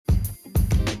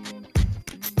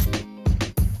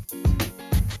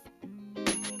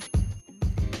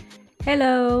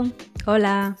Hello,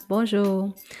 hola,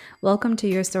 bonjour. Welcome to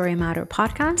Your Story Matter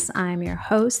podcast. I'm your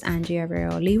host, Angie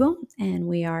Abreu Olivo, and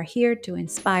we are here to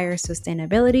inspire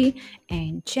sustainability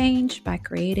and change by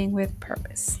creating with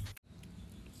purpose.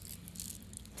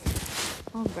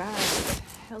 All right.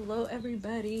 Hello,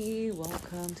 everybody.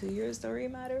 Welcome to Your Story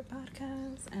Matter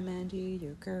podcast. I'm Angie,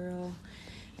 your girl.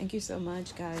 Thank you so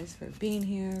much, guys, for being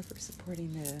here, for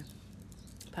supporting the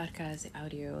podcast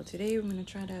audio. Today, I'm going to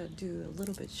try to do a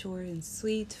little bit short and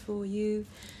sweet for you.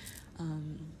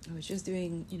 I was just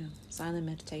doing, silent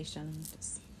meditation,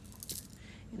 just,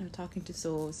 talking to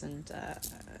souls and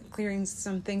clearing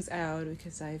some things out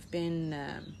because I've been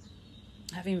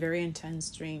having very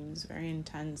intense dreams, very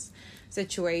intense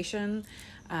situation.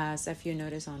 So if you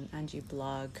notice on Angie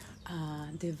blog,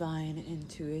 Divine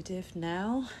Intuitive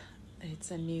now.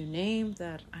 It's a new name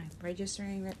that I'm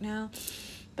registering right now.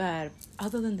 But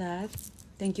other than that,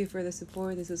 thank you for the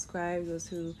support, the subscribe, those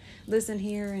who listen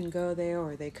here and go there,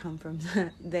 or they come from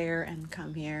there and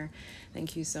come here.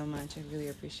 Thank you so much. I really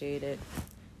appreciate it.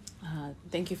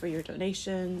 Thank you for your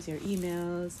donations, your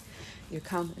emails, your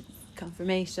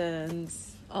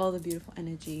confirmations, all the beautiful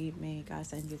energy. May God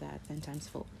send you that 10 times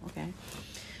full, okay?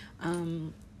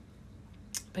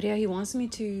 But yeah, he wants me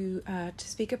to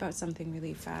speak about something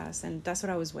really fast, and that's what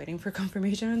I was waiting for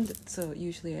confirmation. So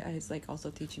usually it's like also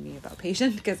teaching me about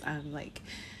patience because I'm like,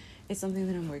 it's something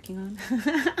that I'm working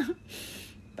on.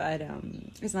 But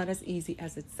it's not as easy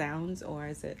as it sounds, or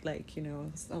as it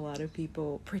a lot of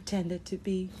people pretend it to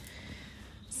be.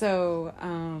 So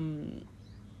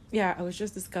yeah, I was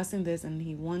just discussing this, and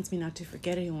he wants me not to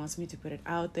forget it. He wants me to put it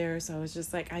out there. So I was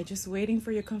just like, I just waiting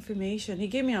for your confirmation. He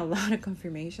gave me a lot of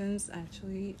confirmations,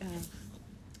 actually.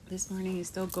 This morning he's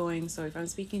still going. So if I'm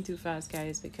speaking too fast,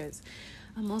 guys, because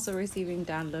I'm also receiving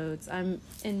downloads. I'm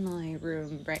in my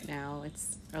room right now.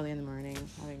 It's early in the morning,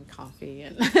 having coffee,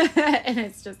 and and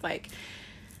it's just like,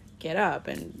 get up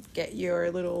and get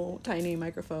your little tiny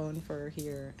microphone for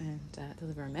here and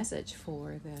deliver a message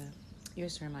for the Your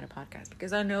Story Matter podcast,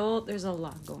 because I know there's a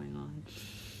lot going on,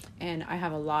 and I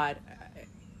have a lot.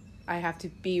 I have to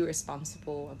be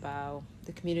responsible about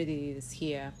the communities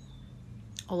here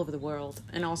all over the world,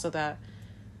 and also that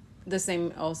the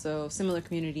similar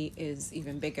community is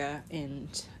even bigger in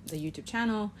the YouTube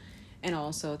channel. And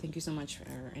also, thank you so much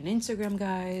for an Instagram,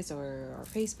 guys, or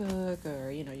Facebook,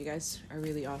 or you guys are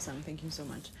really awesome. Thank you so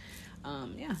much.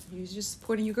 Yeah, you're just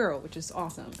supporting your girl, which is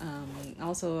awesome.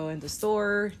 Also in the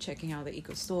store, checking out the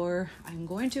Eco store. I'm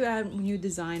going to add new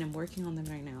design. I'm working on them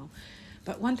right now,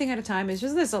 but one thing at a time. Is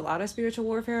just there's a lot of spiritual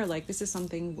warfare. Like, this is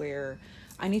something where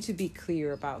I need to be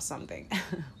clear about something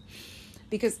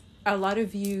because a lot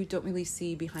of you don't really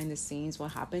see behind the scenes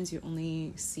what happens. You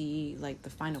only see like the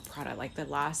final product, like the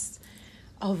last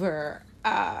over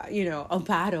a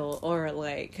battle, or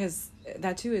like, because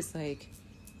that too is like,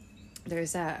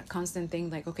 there's a constant thing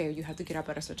like, okay, you have to get up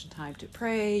at a certain time to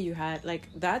pray. You had like,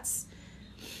 that's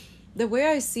the way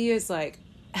I see it, is like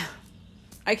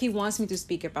like he wants me to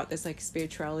speak about this, like,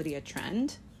 spirituality a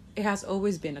trend. It has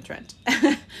always been a trend.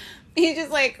 He's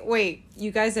just like, wait,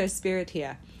 you guys are spirit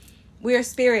here. We are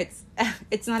spirits.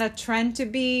 It's not a trend to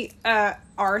be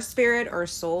our spirit or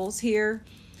souls here.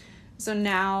 So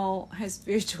now his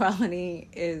spirituality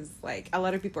is like, a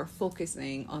lot of people are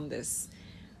focusing on this,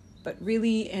 but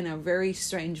really in a very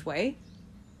strange way.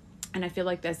 And I feel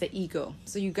like that's the ego.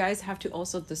 So you guys have to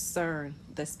also discern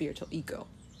the spiritual ego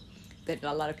that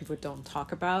a lot of people don't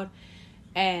talk about.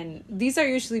 And these are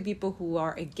usually people who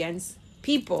are against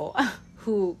people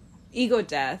who ego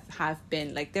death have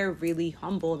been like, they're really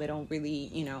humble. They don't really,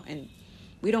 and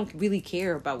we don't really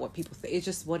care about what people say. It's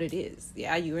just what it is.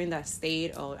 Yeah, you're in that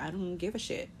state. Oh, I don't give a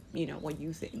shit, what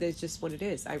you think. That's just what it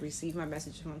is. I receive my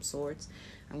message from sorts.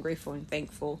 I'm grateful and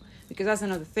thankful, because that's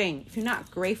another thing. If you're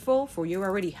not grateful for what you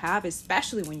already have,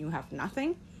 especially when you have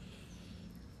nothing,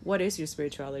 what is your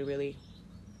spirituality really?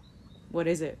 What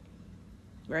is it?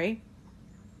 Right?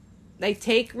 Like,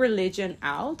 take religion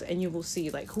out and you will see,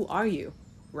 like, who are you?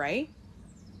 Right?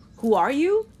 Who are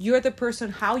you? You're the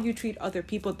person. How you treat other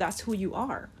people, that's who you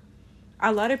are.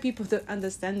 A lot of people don't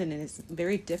understand it, and it's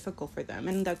very difficult for them.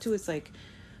 And that too is like,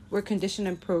 we're conditioned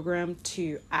and programmed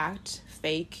to act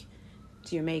fake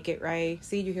to make it right.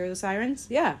 See, you hear the sirens?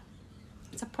 Yeah,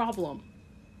 it's a problem,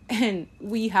 and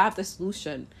we have the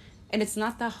solution. And it's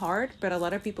not that hard, but a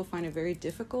lot of people find it very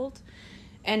difficult.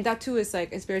 And that too is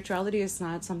like, spirituality is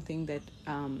not something that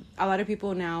a lot of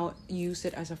people now use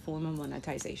it as a form of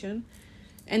monetization.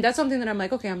 And that's something that I'm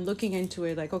like, okay, I'm looking into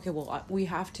it. Like, okay, well, we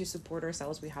have to support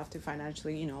ourselves. We have to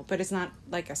financially, but it's not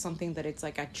like something that it's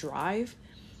like a drive.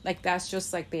 Like, that's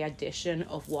just like the addition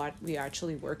of what we are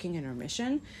actually working in our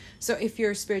mission. So if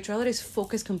your spirituality is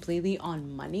focused completely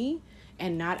on money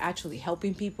and not actually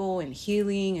helping people and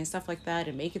healing and stuff like that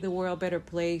and making the world a better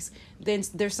place, then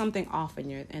there's something off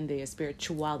in the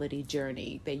spirituality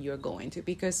journey that you're going to,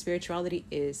 because spirituality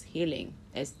is healing.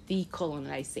 It's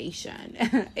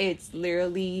decolonization. It's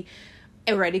literally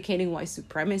eradicating white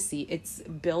supremacy. It's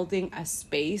building a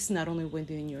space not only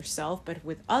within yourself but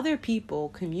with other people,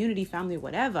 community, family,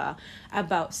 whatever,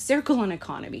 about circular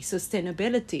economy,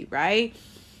 sustainability, right?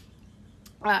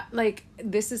 Like,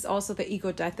 this is also the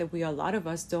ego death that a lot of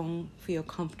us don't feel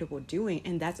comfortable doing,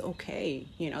 and that's okay.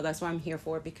 That's what I'm here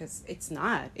for, because it's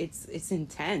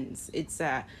intense. It's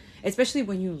especially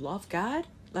when you love God.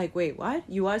 Like, wait, what?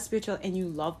 You are spiritual and you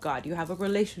love God. You have a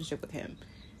relationship with him,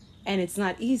 and it's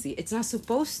not easy. It's not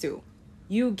supposed to.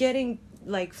 You getting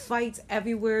like fights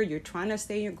everywhere. You're trying to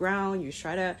stay your ground. You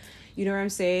try to, you know what I'm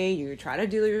saying? You try to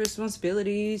deal with your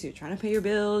responsibilities. You're trying to pay your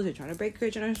bills. You're trying to break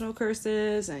generational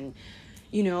curses, and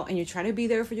and you try to be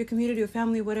there for your community or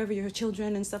family, whatever, your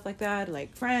children and stuff like that,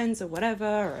 like friends or whatever.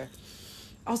 Or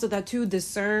also that to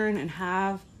discern and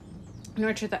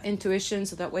nurture that intuition,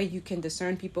 so that way you can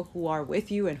discern people who are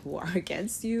with you and who are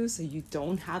against you, so you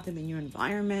don't have them in your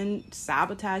environment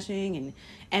sabotaging and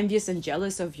envious and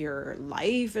jealous of your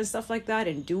life and stuff like that,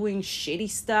 and doing shitty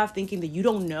stuff thinking that you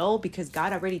don't know because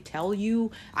God already tell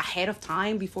you ahead of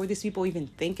time before these people even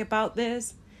think about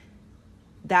this.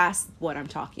 That's what I'm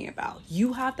talking about.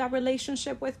 You have that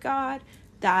relationship with God.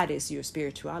 That is your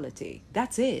spirituality.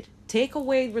 That's it. Take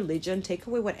away religion. Take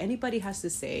away what anybody has to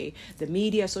say. The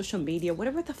media, social media,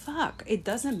 whatever the fuck. It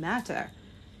doesn't matter.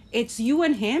 It's you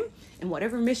and him and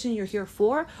whatever mission you're here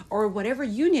for, or whatever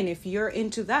union, if you're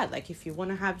into that. Like, if you want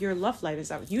to have your love life and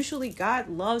stuff. Usually God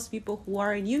loves people who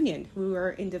are in union, who are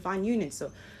in divine union.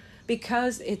 So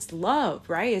because it's love,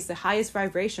 right? It's the highest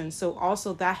vibration. So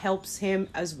also that helps him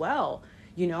as well.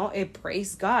 It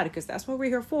praise God, because that's what we're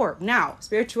here for. Now,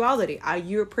 spirituality, are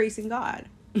you praising God?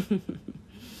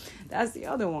 That's the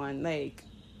other one. Like,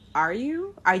 are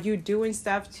you doing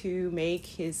stuff to make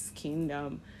his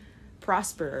kingdom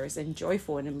prosperous and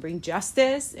joyful and bring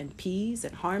justice and peace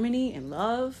and harmony and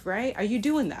love, right? Are you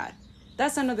doing that?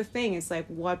 That's another thing. It's like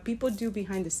what people do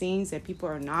behind the scenes that people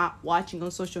are not watching on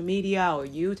social media, or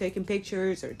you taking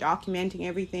pictures or documenting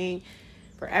everything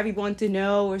for everyone to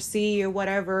know or see or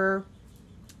whatever.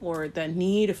 Or the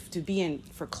need to be in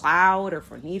for cloud, or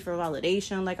for need for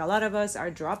validation. Like, a lot of us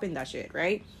are dropping that shit,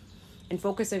 right? And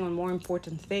focusing on more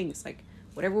important things. Like,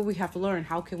 whatever we have learned,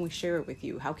 how can we share it with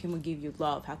you? How can we give you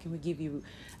love? How can we give you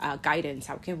guidance?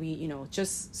 How can we,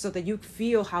 just so that you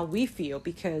feel how we feel?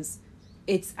 Because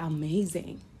it's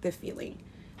amazing, the feeling.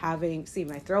 See,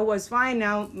 my throat was fine.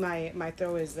 Now my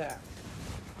throat is,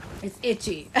 it's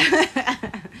itchy.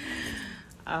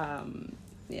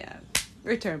 Yeah,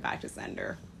 return back to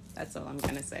sender. That's all I'm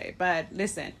going to say. But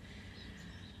listen.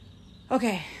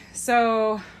 Okay,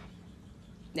 so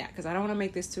yeah, because I don't want to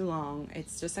make this too long.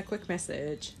 It's just a quick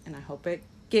message, and I hope it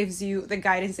gives you the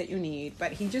guidance that you need.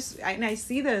 But and I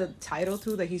see the title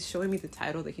too, that he's showing me the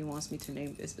title that he wants me to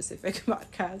name this specific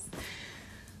podcast.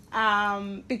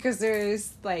 Because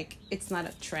there's like, it's not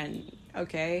a trend,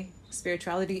 okay?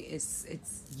 Spirituality it's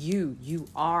you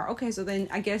are. Okay, so then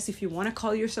I guess if you want to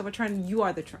call yourself a trend,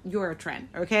 you're a trend,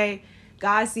 okay?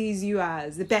 God sees you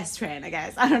as the best trend, I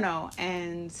guess. I don't know.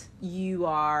 And you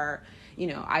are,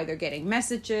 either getting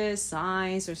messages,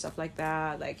 signs, or stuff like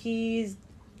that. Like, he's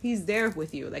there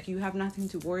with you. Like, you have nothing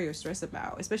to worry or stress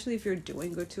about. Especially if you're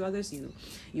doing good to others.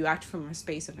 You act from a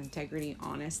space of integrity,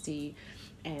 honesty,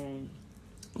 and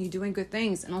you're doing good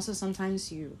things. And also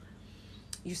sometimes you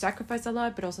sacrifice a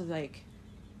lot, but also like,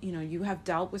 you have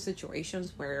dealt with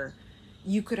situations where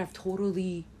you could have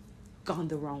totally gone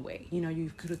the wrong way.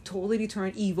 You could have totally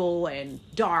turned evil and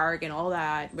dark and all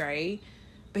that, right?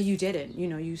 But you didn't.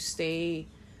 You stay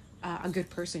a good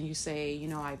person. You say,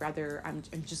 I'm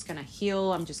just gonna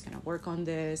heal. I'm just gonna work on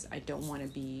this. I don't want to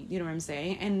be, you know what I'm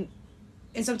saying?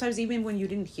 And sometimes even when you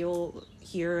didn't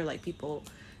hear like people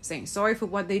saying sorry for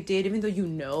what they did, even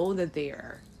though that they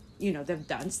are, they've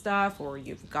done stuff, or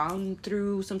you've gone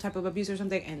through some type of abuse or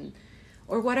something,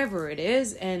 or whatever it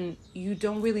is, and you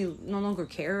don't really no longer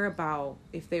care about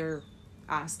if they're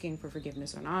asking for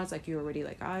forgiveness or not. It's like you're already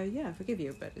like, yeah, I forgive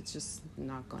you, but it's just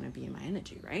not gonna be in my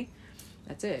energy, right?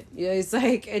 That's it. Yeah, it's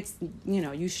like, it's,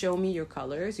 you show me your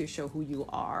colors, you show who you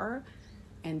are,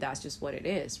 and that's just what it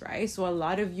is, right? So a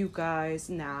lot of you guys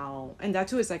now, and that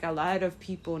too is like a lot of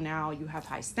people now, you have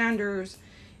high standards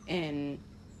and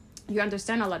you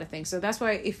understand a lot of things. So that's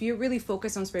why if you really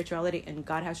focus on spirituality, and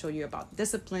God has shown you about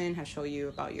discipline, has shown you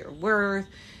about your worth,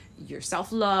 your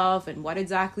self-love and what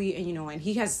exactly, and and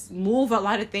he has moved a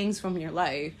lot of things from your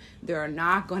life, they're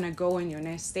not going to go in your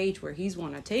next stage where he's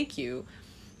want to take you,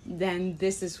 then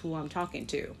this is who I'm talking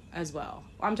to as well.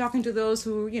 I'm talking to those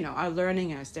who are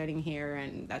learning and studying here,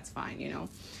 and that's fine.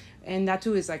 And that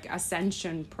too is like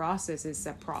ascension process is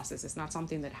a process. It's not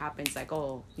something that happens like,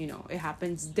 it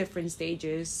happens different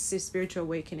stages, spiritual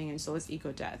awakening, and so is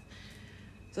ego death.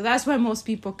 So that's why most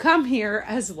people come here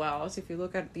as well. So if you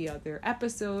look at the other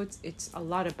episodes, it's a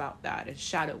lot about that. It's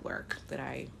shadow work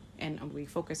and we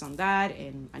focus on that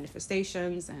in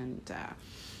manifestations and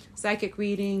psychic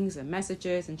readings and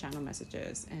messages and channel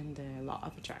messages and the law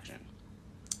of attraction.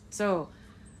 So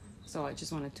I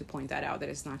just wanted to point that out, that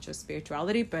it's not just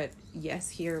spirituality, but yes,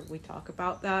 here we talk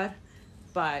about that,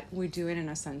 but we do it in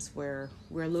a sense where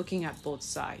we're looking at both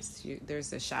sides. There's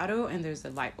the shadow and there's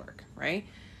the light work, right?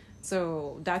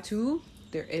 So that too,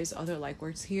 there is other light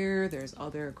works here. There's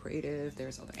other creative,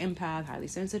 there's other empath, highly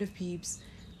sensitive peeps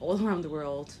all around the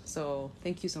world. So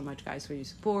thank you so much, guys, for your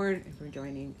support and for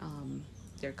joining.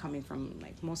 They're coming from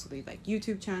like mostly like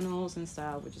YouTube channels and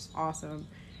stuff, which is awesome.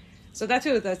 So that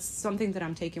too, that's something that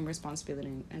I'm taking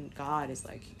responsibility, and God is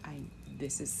like,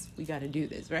 we got to do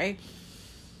this, right?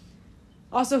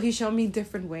 Also, he showed me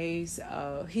different ways.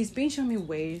 He's been showing me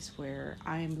ways where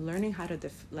I'm learning how to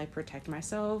protect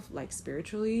myself, like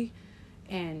spiritually.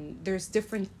 And there's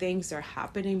different things that are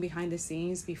happening behind the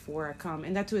scenes before I come.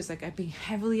 And that too is like, I've been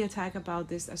heavily attacked about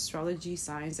this astrology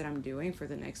signs that I'm doing for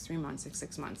the next 3 months,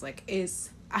 6 months.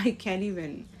 I can't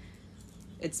even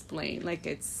explain. Like,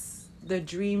 it's, the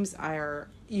dreams are,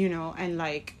 and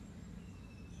like,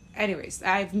 anyways,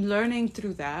 I'm learning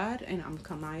through that, and I'm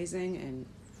calmizing and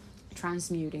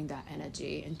transmuting that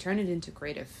energy and turn it into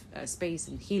creative space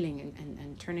and healing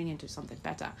and turning into something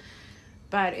better.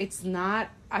 But it's not,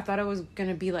 I thought it was going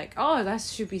to be like, oh, that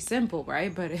should be simple,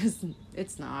 right? But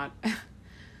it's not.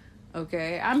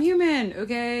 Okay, I'm human,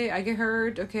 okay, I get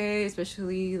hurt, okay,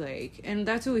 especially like, and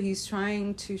that's what he's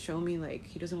trying to show me. Like,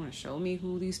 he doesn't want to show me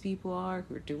who these people are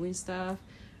who are doing stuff,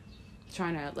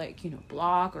 trying to like,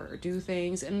 block or do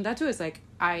things. And that's what it's like,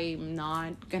 I'm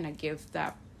not gonna give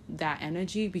that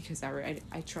energy, because I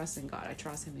trust in God. I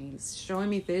trust him, and he's showing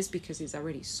me this because he's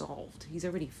already solved, he's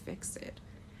already fixed it.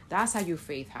 That's how your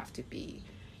faith have to be.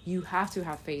 You have to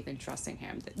have faith and trust in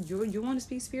him. You want to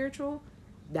be spiritual?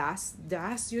 That's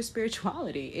your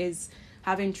spirituality, is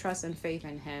having trust and faith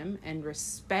in him and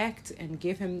respect, and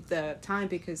give him the time,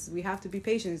 because we have to be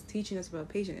patient. He's teaching us about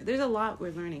patience. There's a lot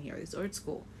we're learning here. It's art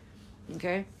school,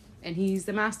 okay? And he's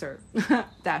the master.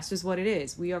 That's just what it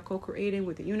is. We are co-creating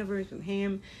with the universe, with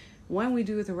him, when we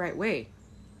do it the right way.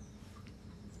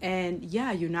 And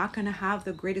yeah, you're not going to have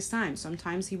the greatest time.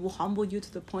 Sometimes he will humble you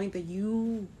to the point that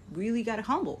you really got to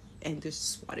humble. And this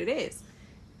is what it is.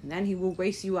 And then he will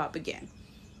raise you up again.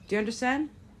 Do you understand?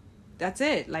 That's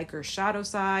it. Like your shadow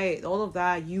side, all of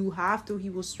that, he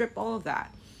will strip all of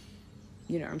that.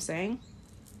 You know what I'm saying?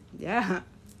 Yeah.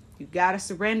 You got to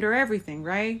surrender everything,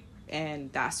 right?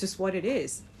 And that's just what it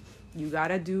is. You got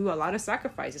to do a lot of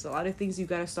sacrifices, a lot of things you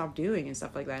got to stop doing and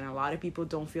stuff like that. And a lot of people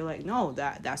don't feel like, no,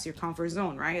 that's your comfort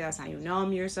zone, right? That's how you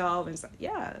numb yourself and stuff.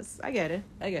 Yeah, I get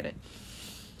it.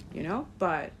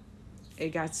 But it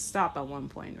got stopped at one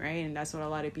point, right? And that's what a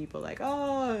lot of people like,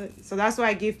 oh, so that's why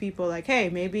I give people like, hey,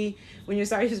 maybe when you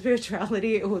start your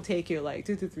spirituality, it will take you like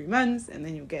 2 to 3 months, and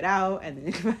then you get out, and then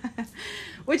you come back,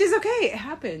 which is okay. It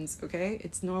happens, okay?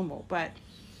 It's normal. But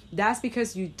that's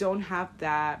because you don't have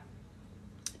that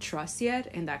trust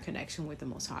yet and that connection with the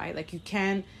Most High. Like,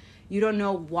 you don't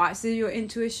know what's your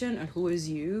intuition or who is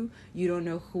you. You don't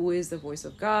know who is the voice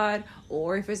of God,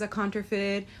 or if it's a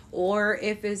counterfeit, or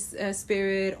if it's a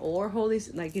spirit, or Holy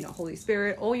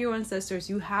Spirit, or your ancestors.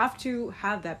 You have to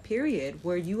have that period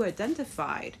where you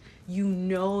identified,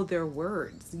 their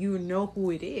words,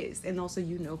 who it is, and also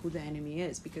who the enemy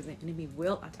is, because the enemy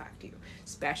will attack you,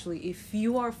 especially if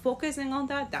you are focusing on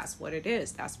that. That's what it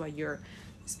is. That's why you're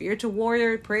spiritual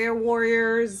warrior, prayer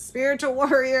warriors, spiritual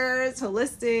warriors,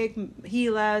 holistic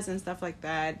healers and stuff like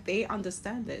that. They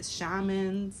understand this.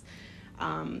 Shamans,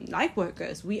 light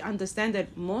workers, we understand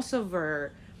that most of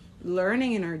our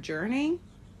learning in our journey,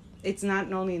 it's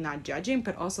not only not judging,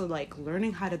 but also like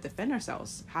learning how to defend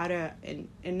ourselves, how to, and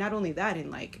not only that,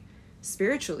 in like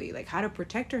spiritually, like how to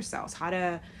protect ourselves, how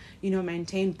to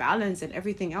maintain balance and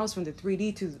everything else, from the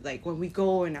 3D to like when we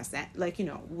go and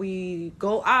we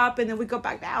go up and then we go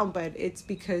back down. But it's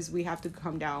because we have to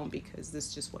come down, because this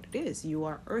is just what it is. You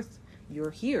are Earth,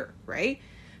 you're here, right?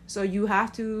 So you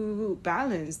have to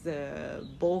balance the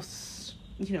both,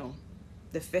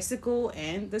 the physical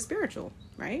and the spiritual,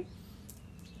 right?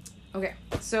 Okay,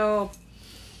 so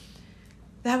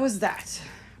that was that.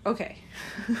 Okay.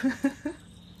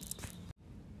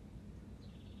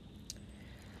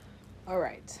 All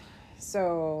right.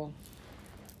 So,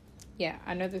 yeah,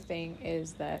 another thing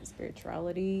is that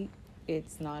spirituality,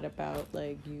 it's not about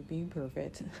like you being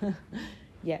perfect.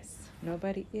 Yes,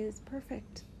 nobody is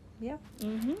perfect. Yeah.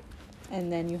 Mm-hmm.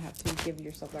 And then you have to give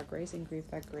yourself that grace and give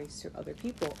that grace to other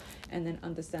people. And then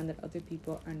understand that other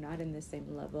people are not in the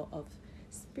same level of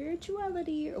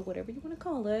spirituality or whatever you want to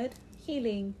call it,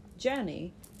 healing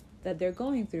journey that they're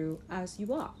going through as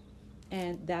you are.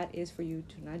 And that is for you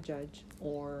to not judge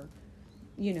or,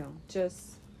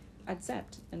 just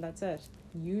accept. And that's it.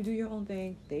 You do your own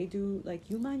thing. They do, like,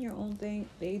 you mind your own thing.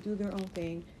 They do their own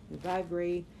thing. You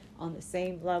vibrate on the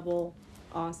same level.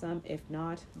 Awesome. If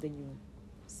not, then you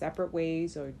separate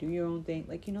ways or do your own thing.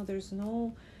 Like, there's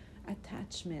no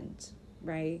attachment,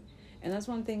 right? And that's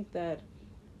one thing that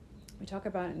we talk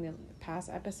about in the past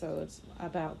episodes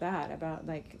about that, about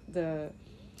like the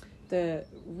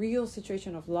real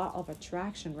situation of law of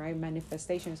attraction, right?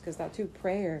 Manifestations, because that too,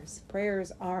 prayers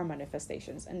are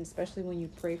manifestations, and especially when you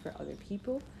pray for other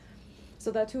people.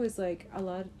 So that too is like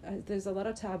there's a lot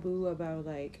of taboo about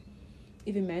like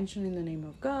even mentioning the name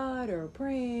of God or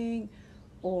praying,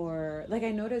 or like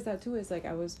I noticed that too is like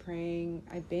I was praying,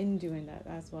 I've been doing that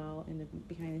as well in the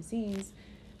behind the scenes,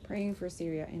 praying for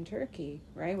Syria and Turkey,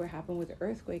 right? What happened with the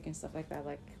earthquake and stuff like that,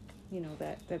 like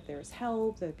that there's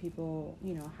help, that people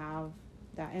have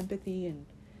that empathy and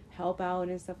help out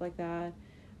and stuff like that.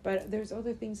 But there's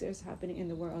other things that's happening in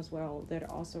the world as well that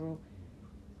also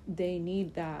they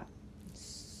need that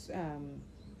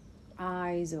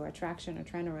eyes or attraction or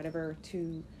trend or whatever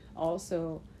to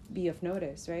also be of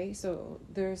notice, right? So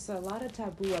there's a lot of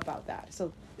taboo about that.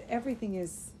 So everything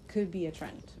could be a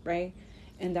trend, right?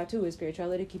 And that too is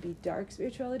spirituality. It could be dark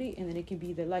spirituality, and then it can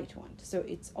be the light one. So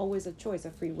it's always a choice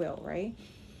of free will, right?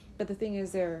 But the thing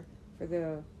is, there for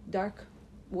the dark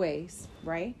ways,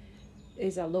 right,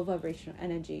 is a low vibrational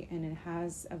energy, and it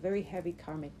has a very heavy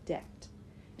karmic debt.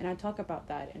 And I talk about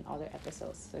that in other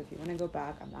episodes. So if you want to go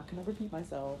back, I'm not going to repeat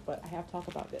myself, but I have talked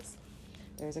about this.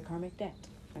 There's a karmic debt.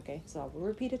 Okay, so I will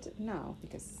repeat it now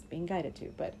because it's being guided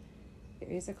to, but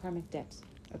there is a karmic debt.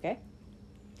 Okay.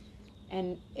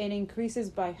 And it increases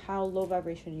by how low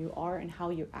vibration you are and how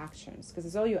your actions, because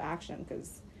it's all your action,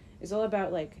 because it's all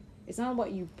about like, it's not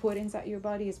what you put inside your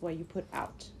body, it's what you put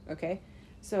out. Okay.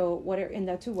 So whatever, in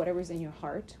that too, whatever's in your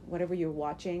heart, whatever you're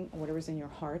watching, whatever's in your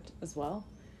heart as well,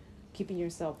 keeping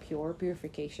yourself pure,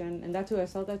 purification. And that too, I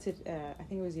saw that I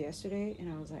think it was yesterday,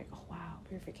 and I was like, oh wow,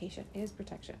 purification is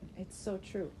protection. It's so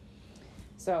true.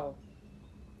 So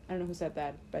I don't know who said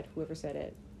that, but whoever said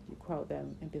it, you quote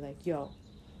them and be like, yo,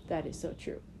 that is so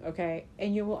true. Okay.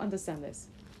 And you will understand this,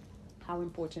 how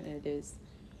important it is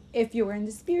if you're in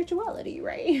the spirituality,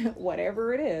 right?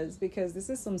 Whatever it is, because this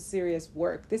is some serious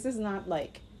work. This is not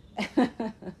like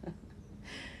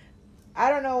I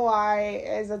don't know why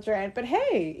it's a trend, but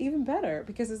hey, even better,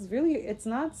 because it's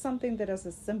not something that is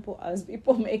as simple as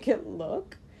people make it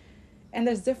look. And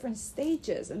there's different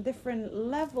stages and different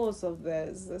levels of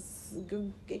this.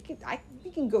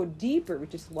 We can go deeper,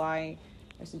 which is why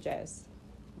I suggest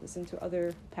listen to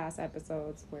other past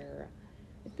episodes where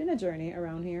it's been a journey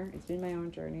around here. It's been my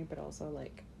own journey, but also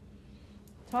like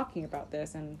talking about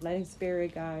this and letting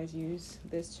spirit guides use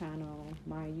this channel,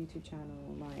 my YouTube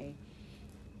channel,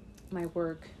 my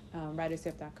work,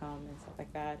 radiosafe.com and stuff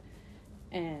like that,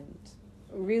 and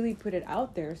really put it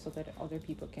out there so that other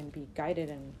people can be guided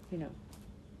and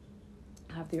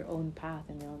have their own path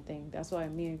and their own thing. That's why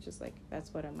it's just like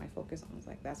that's what my focus on. It's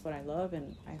like that's what I love,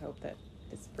 and I hope that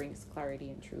this brings clarity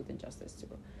and truth and justice to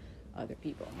other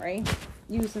people, right?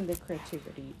 Using the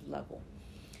creativity level,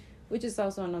 which is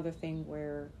also another thing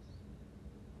where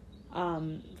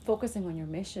focusing on your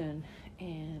mission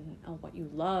and on what you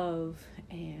love,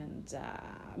 and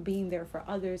being there for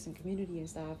others and community and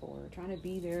stuff, or trying to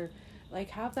be there, like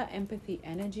have that empathy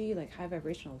energy, like high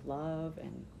vibrational love.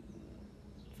 And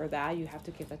for that you have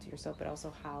to give that to yourself, but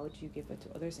also how do you give it to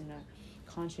others in a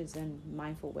conscious and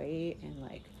mindful way, and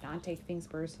like not take things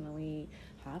personally,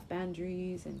 have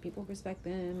boundaries, and people respect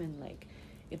them, and like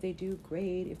if they do,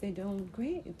 great. If they don't,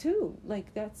 great too.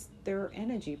 Like that's their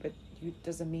energy, but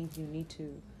doesn't mean you need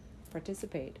to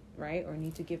participate, right? Or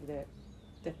need to give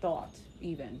the thought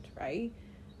even, right?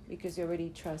 Because you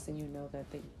already trust and you know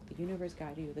that the universe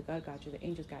guide you, the God guide you, the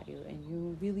angels guide you, and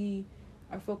you really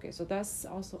are focused. So that's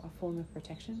also a form of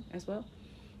protection as well,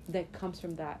 that comes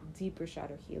from that deeper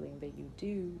shadow healing that you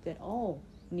do, that all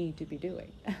need to be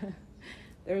doing.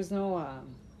 There's no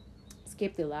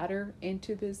skip the ladder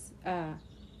into this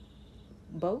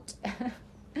boat.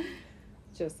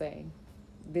 Just saying.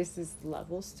 this is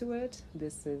levels to it.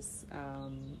 This is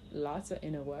lots of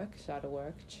inner work, shadow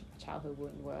work, childhood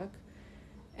wound work.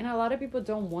 And a lot of people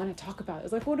don't want to talk about it.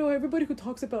 It's like, oh no, everybody who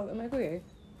talks about it. I'm like, okay,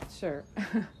 sure.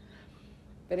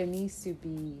 But it needs to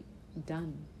be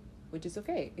done, which is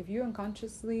okay. If you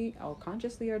unconsciously or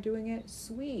consciously are doing it,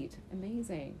 sweet,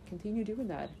 amazing. Continue doing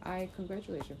that. I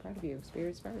congratulate you, proud of you.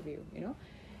 Spirit's proud of you, you know?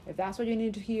 If that's what you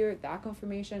need to hear, that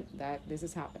confirmation that this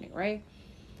is happening, right?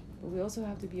 But we also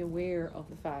have to be aware of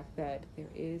the fact that there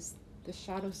is the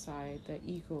shadow side, the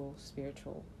ego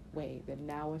spiritual way that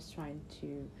now is trying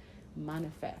to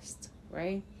manifest,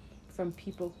 right? From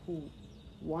people who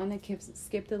want to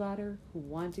skip the ladder, who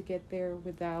want to get there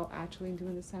without actually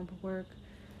doing the sample work,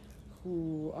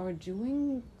 who are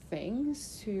doing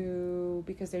things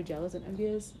because they're jealous and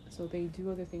envious, so they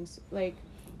do other things, like,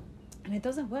 and it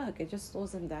doesn't work. It just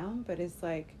slows them down, but it's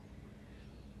like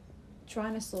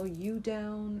trying to slow you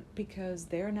down because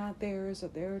they're not there, so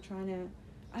they're trying to,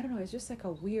 I don't know, it's just like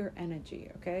a weird energy,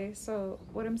 okay? So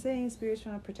what I'm saying is Spirit's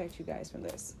trying to protect you guys from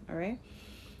this, all right?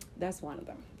 That's one of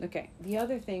them. Okay, the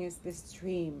other thing is this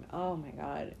dream. Oh my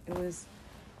God, it was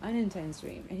an intense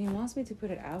dream, and he wants me to put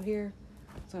it out here,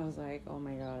 so I was like, oh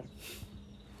my God.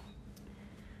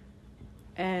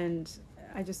 And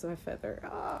I just saw a feather.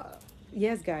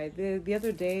 Yes, guys, the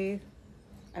other day,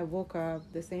 I woke up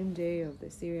the same day of the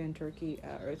Syria and Turkey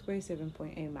earthquake,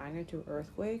 7.8 magnitude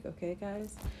earthquake. Okay,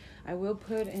 guys, I will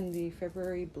put in the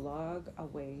February blog a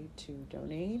way to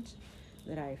donate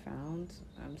that I found.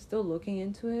 I'm still looking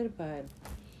into it, but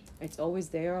it's always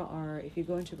there. Or if you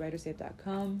go into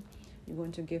writersafe.com, you go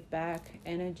into give back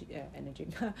energy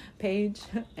page,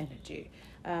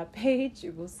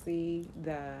 you will see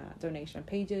the donation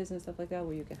pages and stuff like that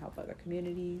where you can help other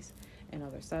communities and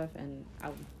other stuff. And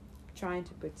I'm trying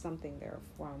to put something there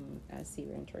from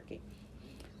Syria and Turkey.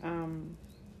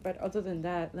 But other than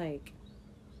that, like,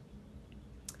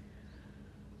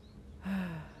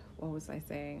 what was I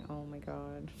saying? Oh my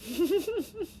God.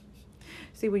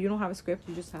 See, when you don't have a script,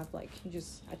 you just have a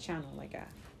channel, like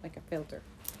a filter,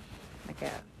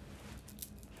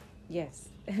 yes.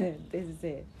 This is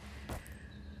it.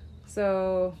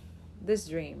 So this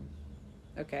dream,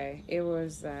 okay, it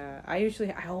was I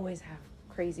always have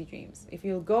crazy dreams. If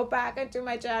you go back into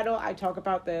my channel, I talk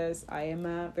about this. I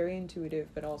am very intuitive,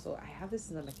 but also I have this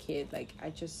since I'm a kid. Like, I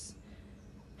just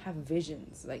have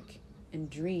visions, like, and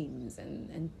dreams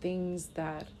and things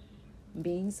that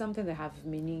being something that have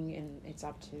meaning, and it's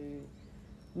up to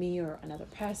me or another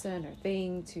person or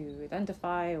thing to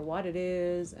identify what it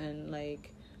is. And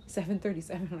like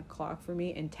 7:37 o'clock for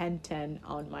me and 10:10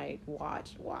 on my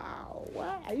watch. Wow,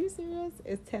 what, are you serious?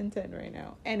 It's 10:10 right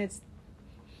now, and it's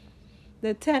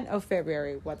the 10th of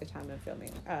February what the time I'm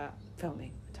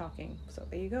talking. So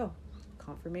there you go,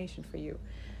 confirmation for you.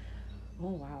 Oh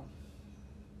wow.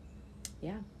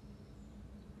 Yeah,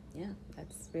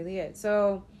 that's really it.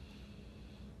 So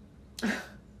I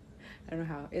don't know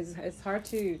how it's hard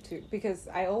to because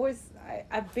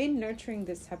I've been nurturing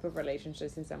this type of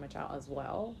relationship since I'm a child as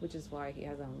well, which is why he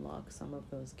has unlocked some of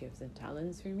those gifts and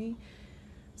talents for me,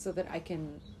 so that I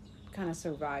can kind of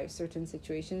survive certain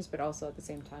situations, but also at the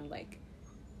same time, like,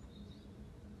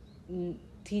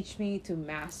 teach me to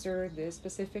master this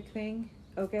specific thing.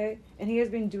 Okay, and he has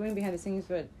been doing behind the scenes,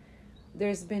 but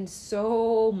there's been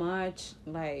so much,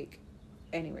 like,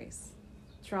 anyways,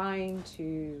 trying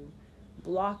to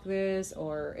block this,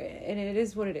 and it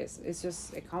is what it is. It's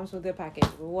just, it comes with the package.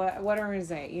 What am I gonna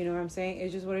say? You know what I'm saying?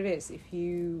 It's just what it is. If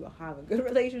you have a good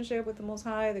relationship with the Most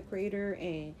High, the Creator,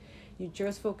 and you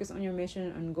just focus on your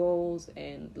mission and goals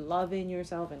and loving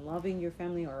yourself and loving your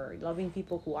family or loving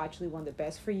people who actually want the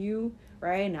best for you,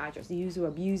 right? Not just use you,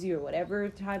 abuse you, or whatever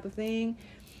type of thing,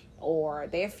 or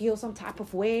they feel some type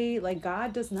of way. Like,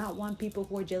 God does not want people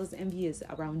who are jealous and envious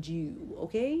around you,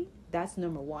 okay? That's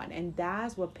number one. And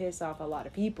that's what pisses off a lot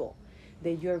of people,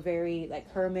 that you're very,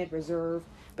 like, hermit, reserved,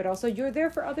 but also you're there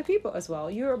for other people as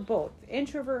well. You're both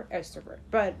introvert, extrovert,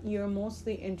 but you're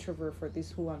mostly introvert for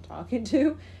this who I'm talking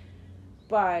to.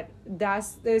 But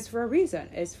it's for a reason.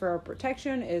 It's for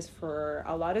protection. It's for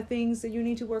a lot of things that you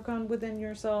need to work on within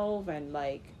yourself. And,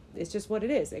 like, it's just what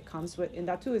it is. It comes with, and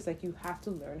that too is like, you have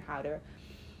to learn how to,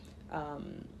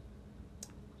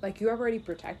 like, you're already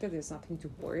protected. There's nothing to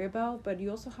worry about, but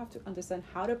you also have to understand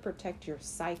how to protect your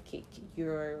psychic,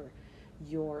 your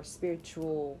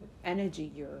spiritual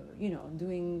energy.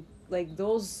 Doing, like,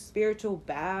 those spiritual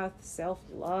baths,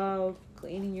 self-love,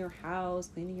 cleaning your house,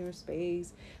 cleaning your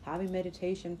space, having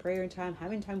meditation, prayer time,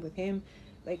 having time with him,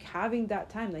 like, having that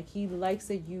time. Like, he likes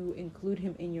that you include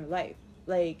him in your life.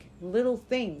 Like, little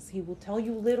things. He will tell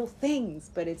you little things,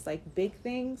 but it's like big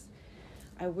things.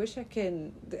 I wish I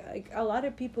can, like, a lot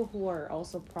of people who are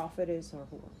also prophetess or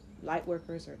who are light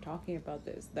workers are talking about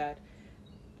this, that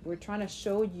we're trying to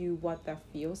show you what that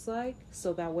feels like,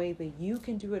 so that way that you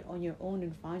can do it on your own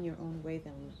and find your own way,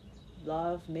 then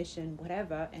love, mission,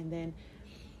 whatever, and then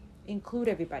include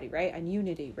everybody, right? And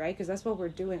unity, right? Because that's what we're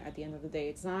doing at the end of the day.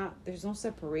 It's not, there's no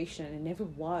separation. It never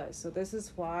was. So this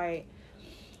is why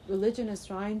religion is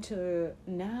trying to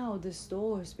now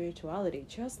distort spirituality.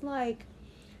 Just like,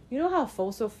 you know how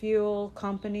fossil fuel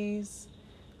companies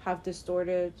have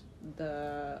distorted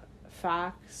the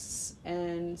facts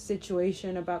and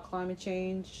situation about climate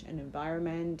change and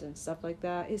environment and stuff like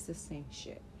that? It's the same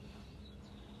shit.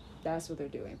 That's what they're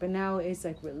doing. But now it's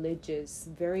like religious,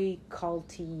 very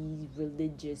culty,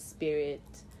 religious spirit.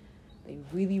 They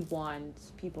really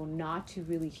want people not to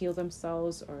really heal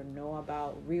themselves or know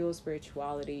about real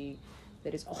spirituality,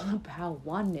 that is all about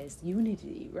oneness,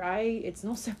 unity, right? It's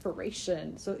no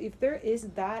separation. So if there is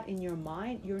that in your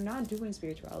mind, you're not doing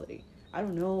spirituality. I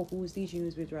don't know who's teaching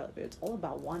you spirituality, but it's all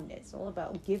about oneness, it's all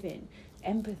about giving,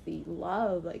 empathy,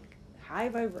 love, like high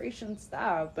vibration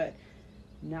stuff, but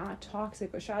not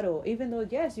toxic or shadow. Even though,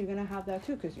 yes, you're gonna have that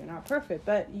too, because you're not perfect,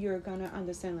 but you're gonna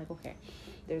understand, like, okay,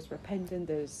 there's repentance,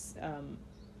 there's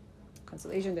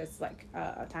consolation, there's like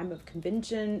a time of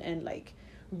convention, and like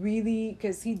really,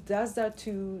 because he does that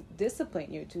to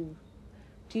discipline you, to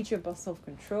teach you about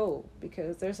self-control,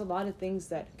 because there's a lot of things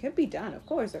that can be done, of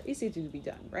course, are easy to be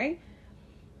done, right?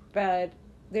 But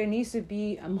there needs to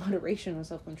be a moderation of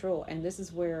self-control. And this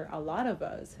is where a lot of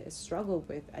us has struggled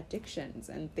with addictions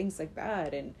and things like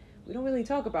that. And we don't really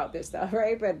talk about this stuff,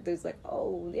 right? But there's like,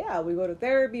 oh yeah, we go to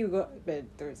therapy, but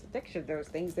there's addiction. There's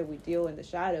things that we deal in the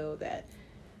shadow that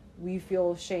we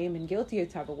feel shame and guilty a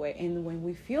type of way. And when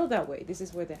we feel that way, this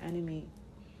is where the enemy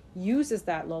uses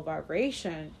that low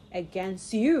vibration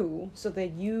against you, so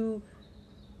that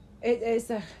it is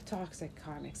a toxic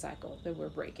karmic cycle that we're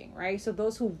breaking, right? So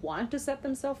those who want to set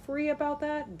themselves free about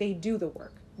that, they do the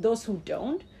work. Those who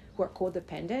don't, who are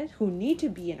codependent, who need to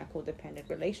be in a codependent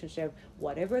relationship,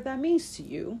 whatever that means to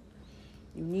you,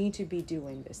 you need to be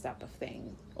doing this type of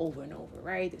thing over and over,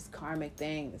 right? This karmic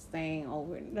thing, this thing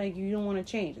over, like, you don't want to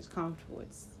change. It's comfortable.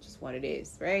 It's just what it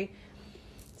is, right?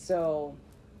 So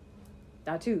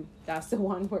that too, that's the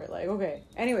one where, like, okay,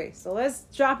 anyway, so let's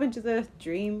drop into the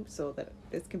dream so that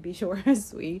this can be short and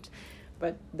sweet.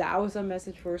 But that was a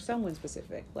message for someone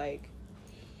specific. Like,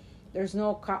 there's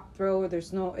no cutthroat,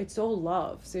 it's all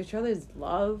love. So each other is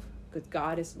love, because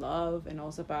God is love. And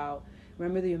also about,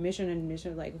 remember your mission and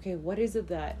mission, like, okay, what is it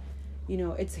that,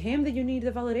 it's him that you need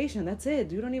the validation. That's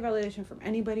it. You don't need validation from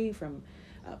anybody, from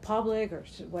public or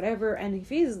whatever. And if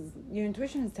your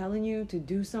intuition is telling you to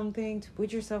do something, to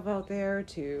put yourself out there,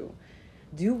 to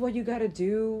do what you got to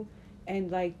do,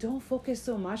 and like, don't focus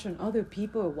so much on other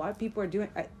people or what people are doing.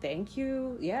 Thank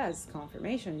you. Yes,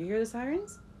 confirmation. You hear the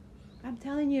sirens? I'm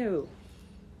telling you,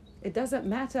 it doesn't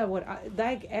matter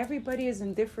like, everybody is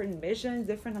in different missions,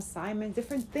 different assignments,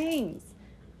 different things.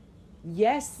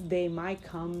 Yes, they might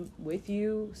come with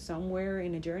you somewhere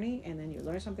in a journey, and then you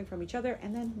learn something from each other,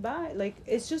 and then bye. Like,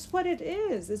 it's just what it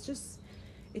is.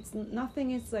 It's nothing.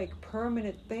 It's like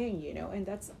permanent thing, and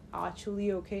that's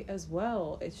actually okay as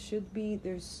well. It should be,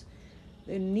 there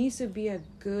needs to be a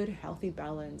good, healthy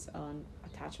balance on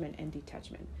attachment and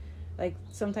detachment. Like,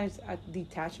 sometimes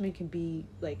detachment can be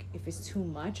like, if it's too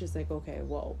much, it's like, okay,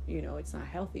 well, it's not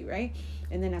healthy, right?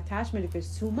 And then attachment, if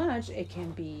it's too much, it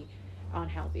can be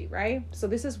unhealthy, right? So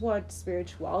this is what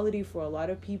spirituality for a lot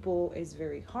of people is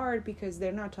very hard, because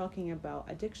they're not talking about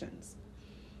addictions.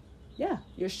 Yeah,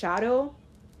 your shadow,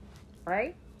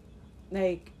 right?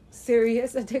 Like,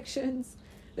 serious addictions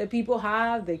that people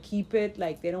have, they keep it,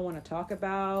 like, they don't want to talk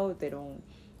about, they don't,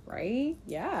 right?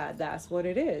 Yeah, that's what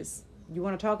it is. You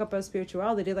want to talk about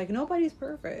spirituality, like, nobody's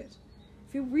perfect.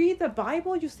 If you read the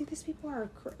Bible, you see these people are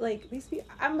like, these people,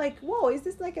 I'm like, whoa, is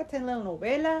this like a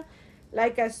telenovela?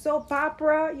 Like a soap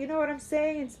opera? You know what I'm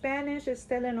saying? In Spanish, it's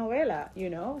telenovela,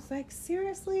 It's like,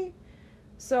 seriously?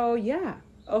 So, yeah,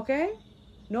 okay?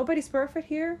 Nobody's perfect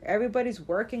here. Everybody's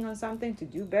working on something to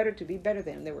do better, to be better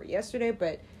than they were yesterday,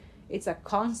 but it's a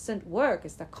constant work.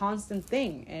 It's a constant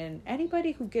thing. And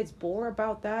anybody who gets bored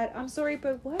about that, I'm sorry,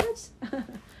 but what?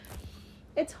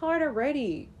 It's hard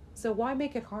already. So why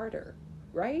make it harder,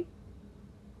 right?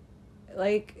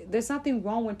 Like, there's nothing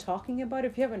wrong with talking about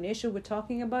it. If you have an issue with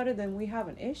talking about it, then we have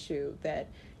an issue, that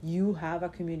you have a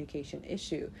communication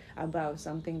issue about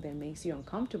something that makes you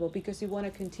uncomfortable, because you want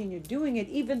to continue doing it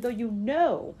even though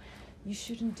you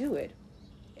shouldn't do it.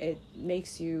 It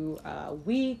makes you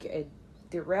weak. It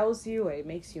derails you. It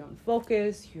makes you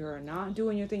unfocused. You're not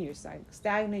doing your thing. You're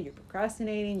stagnant. You're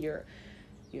procrastinating. You're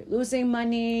you're losing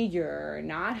money, you're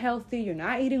not healthy, you're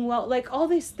not eating well, like all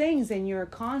these things, and you're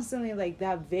constantly like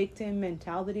that victim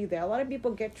mentality that a lot of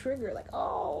people get triggered, like,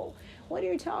 oh, what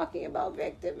are you talking about,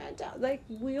 victim mentality? Like,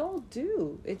 we all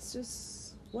do. It's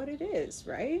just what it is,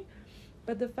 right?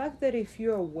 But the fact that if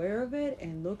you're aware of it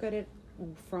and look at it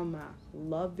from a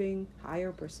loving,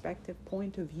 higher perspective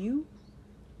point of view,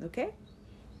 okay?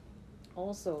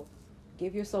 Also,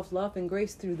 give yourself love and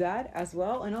grace through that as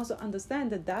well. And also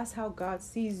understand that that's how God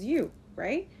sees you,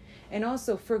 right? And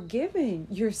also forgiving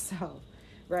yourself,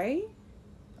 right?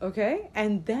 Okay?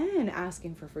 And then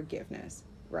asking for forgiveness,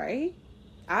 right?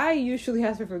 I usually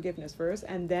ask for forgiveness first,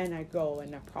 and then I go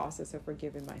in a process of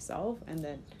forgiving myself, and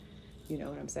then, you know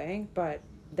what I'm saying? But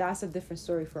that's a different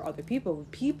story for other people.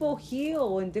 People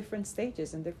heal in different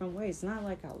stages, in different ways. It's not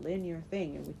like a linear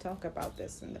thing, and we talk about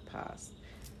this in the past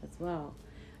as well.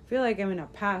 I feel like I'm in a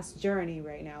past journey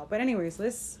right now. But anyways,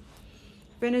 let's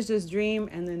finish this dream,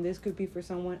 and then this could be for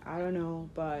someone, I don't know,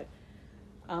 but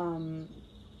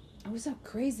it was a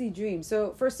crazy dream.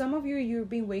 So for some of you, you've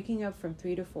been waking up from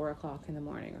 3 to 4 o'clock in the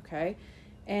morning, okay?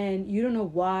 And you don't know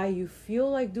why. You feel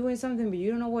like doing something, but you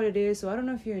don't know what it is. So I don't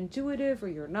know if you're intuitive or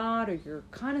you're not, or you're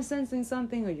kind of sensing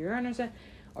something, or you're understanding,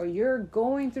 or you're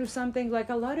going through something.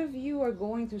 Like a lot of you are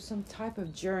going through some type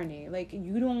of journey. Like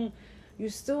you're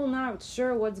still not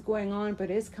sure what's going on,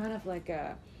 but it's kind of like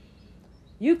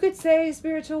you could say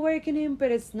spiritual awakening,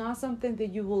 but it's not something that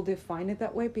you will define it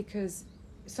that way, because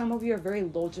some of you are very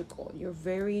logical.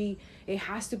 It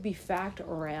has to be fact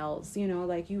or else,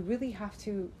 like you really have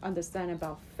to understand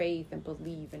about faith and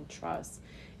believe and trust.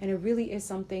 And it really is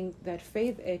something that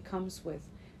faith, it comes with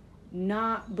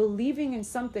not believing in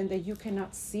something that you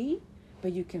cannot see,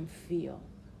 but you can feel,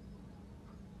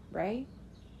 right?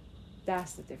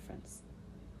 That's the difference.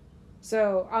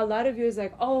 So a lot of you is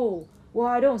like, oh, well,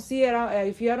 I don't see it.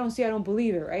 If I don't see it, I don't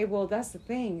believe it, right? Well, that's the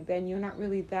thing. Then you're not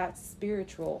really that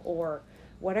spiritual, or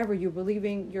whatever you're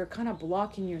believing. You're kind of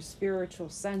blocking your spiritual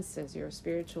senses, your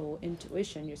spiritual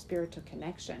intuition, your spiritual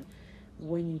connection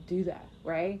when you do that,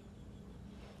 right?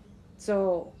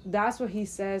 So that's what he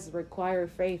says, require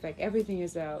faith. Like everything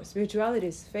is spirituality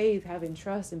is faith, having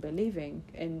trust and believing,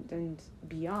 and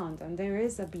beyond. And there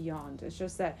is a beyond. It's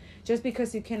just that just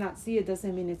because you cannot see it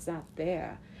doesn't mean it's not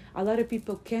there. A lot of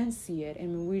people can see it,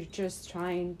 and we're just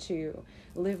trying to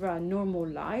live a normal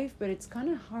life, but it's kind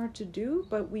of hard to do,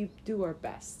 but we do our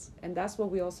best. And that's what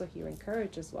we also hear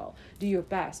encourage as well. Do your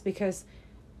best, because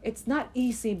it's not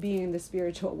easy being in the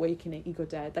spiritual awakening, Ego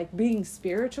Dad. Like being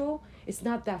spiritual, it's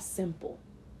not that simple,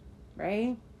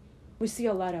 right? We see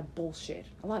a lot of bullshit,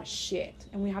 a lot of shit,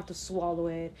 and we have to swallow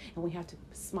it, and we have to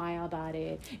smile about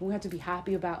it, and we have to be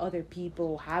happy about other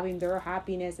people having their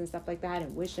happiness and stuff like that,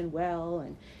 and wishing well,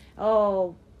 and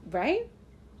right?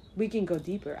 We can go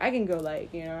deeper. I can go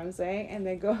like, you know what I'm saying? And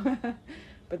then go,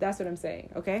 but that's what I'm saying,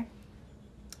 okay?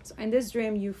 So in this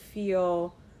dream, you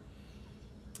feel,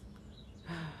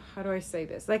 how do I say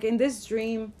this? Like in this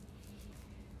dream,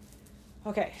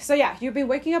 okay, so yeah, you've been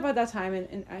waking up at that time,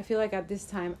 and I feel like at this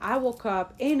time, I woke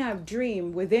up in a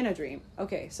dream within a dream.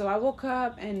 Okay, so I woke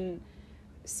up and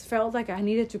felt like I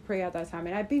needed to pray at that time,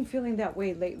 and I've been feeling that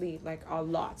way lately, like a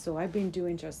lot. So I've been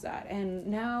doing just that, and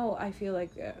now I feel like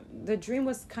the dream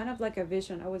was kind of like a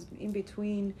vision. I was in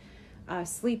between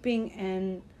sleeping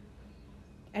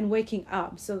and waking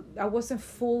up, so I wasn't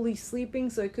fully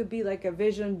sleeping, so it could be like a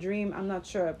vision dream, I'm not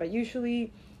sure, but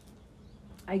usually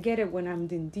I get it when I'm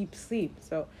in deep sleep.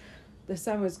 So this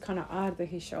time was kind of odd that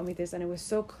he showed me this, and it was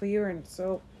so clear, and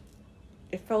so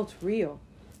it felt real.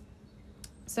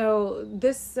 So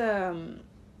this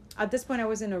at this point I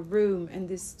was in a room, and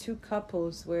these two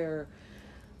couples were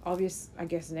I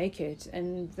guess naked,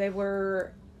 and they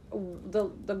were,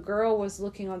 the girl was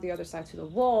looking on the other side to the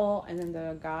wall, and then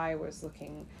the guy was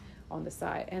looking on the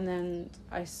side. And then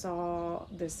I saw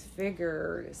this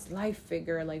figure, this light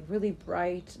figure, like really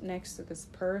bright next to this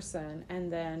person. And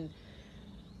then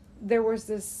there was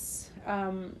this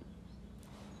how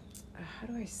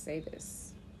do I say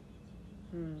this?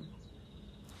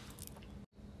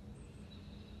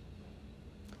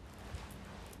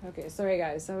 Okay, sorry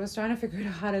guys. I was trying to figure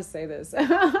out how to say this. So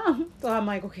I'm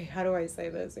like, okay, how do I say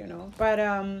this, But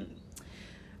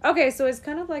okay, so it's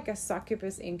kind of like a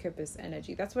succubus, incubus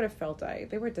energy. That's what it felt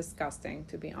like. They were disgusting,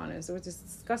 to be honest. They were just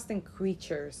disgusting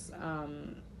creatures.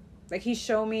 Like he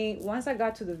showed me, once I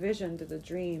got to the vision, to the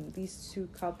dream, these two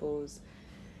couples,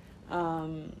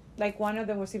 like one of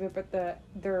them was even, but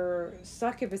their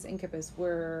succubus, incubus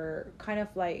were kind of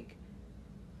like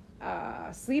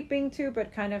sleeping too,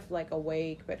 but kind of like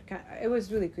awake, but it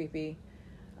was really creepy.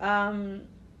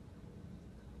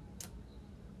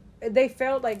 they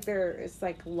felt like it's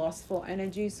like lustful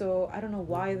energy. So I don't know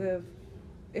why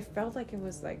it felt like it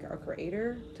was like our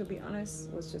creator, to be honest,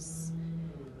 was just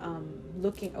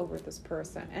looking over this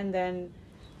person. And then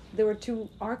there were two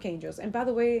archangels, and by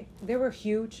the way, they were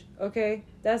huge. Okay,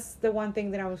 that's the one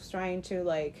thing that I was trying to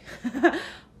like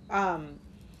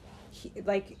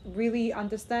like really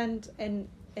understand, and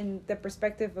in the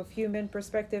perspective of human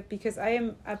perspective, because I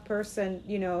am a person,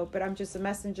 but I'm just a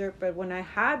messenger. But when I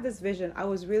had this vision, I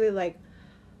was really like,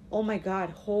 oh my God,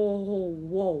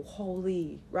 whoa,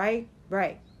 holy, right,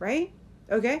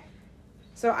 okay.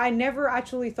 So I never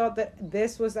actually thought that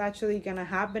this was actually gonna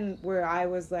happen, where I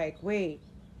was like, wait,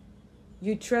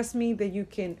 you trust me that you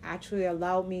can actually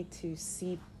allow me to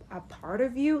see a part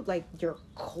of you, like your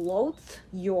clothes,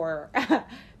 your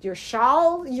your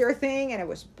shawl, your thing, and it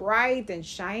was bright and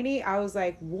shiny. I was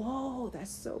like, whoa,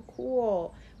 that's so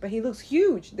cool. But he looks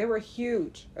huge. They were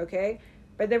huge, okay?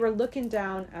 But they were looking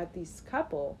down at this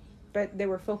couple, but they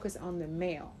were focused on the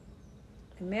male.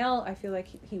 The male, I feel like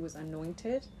he was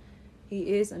anointed.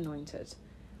 He is anointed.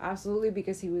 Absolutely,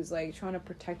 because he was like trying to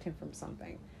protect him from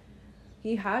something.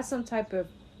 He has some type of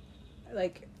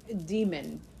like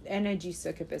demon energy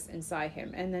succubus inside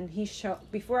him. And then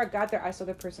before I got there, I saw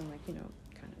the person like, kind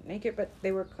of naked, but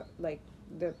they were like,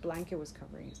 the blanket was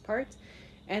covering his parts.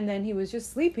 And then he was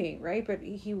just sleeping, right? But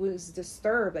he was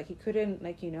disturbed, like he couldn't,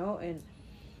 like,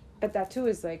 but that too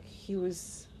is like, he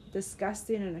was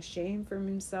disgusted and ashamed from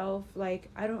himself. Like,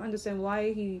 I don't understand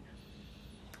why he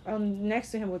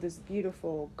next to him with this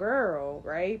beautiful girl,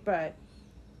 right? But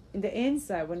in the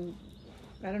inside, when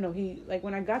I don't know, he, like,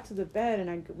 when I got to the bed and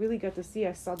I really got to see,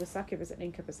 I saw the succubus and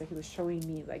incubus, like he was showing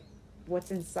me like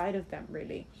what's inside of them,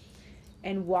 really,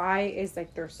 and why is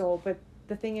like their soul. But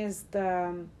the thing is,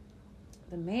 the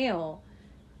male,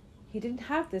 he didn't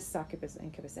have this succubus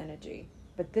incubus energy,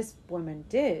 but this woman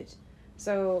did.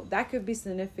 So that could be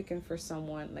significant for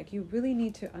someone. Like, you really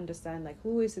need to understand, like,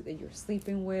 who is it that you're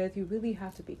sleeping with. You really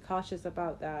have to be cautious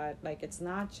about that. Like, it's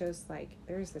not just like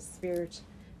there's the spirit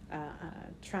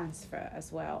transfer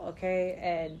as well, okay?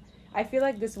 And I feel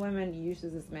like this woman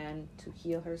uses this man to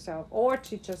heal herself, or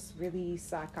to just really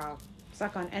suck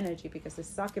on energy, because the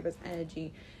succubus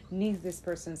energy needs this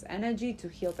person's energy to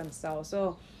heal themselves.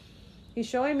 So he's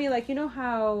showing me, like,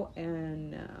 how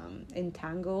in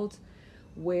Entangled,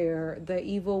 where the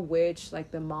evil witch,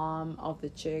 like the mom of the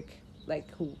chick, like,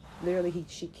 who literally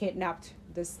she kidnapped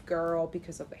this girl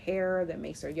because of the hair that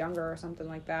makes her younger or something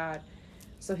like that.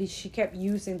 So she kept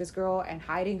using this girl and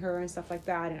hiding her and stuff like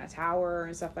that in a tower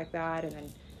and stuff like that, and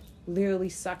then literally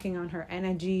sucking on her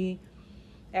energy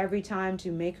every time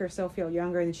to make herself feel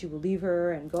younger. And then she would leave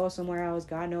her and go somewhere else,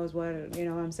 God knows what, what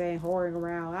I'm saying, whoring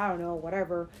around, I don't know,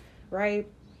 whatever, right?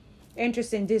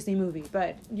 Interesting Disney movie,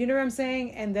 but you know what I'm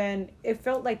saying? And then it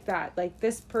felt like that, like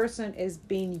this person is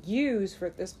being used for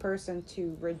this person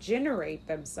to regenerate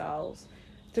themselves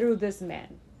through this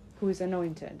man who is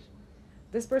anointed.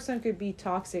 This person could be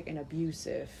toxic and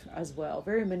abusive as well,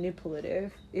 very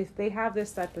manipulative. If they have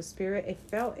this type of spirit,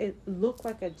 it looked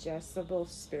like a Jezebel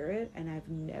spirit, and I've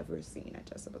never seen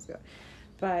a Jezebel spirit.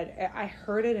 But I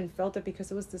heard it and felt it because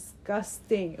it was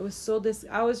disgusting. It was so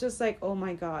I was just like, oh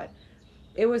my God.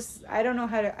 It was, I don't know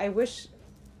how to, I wish,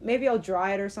 maybe I'll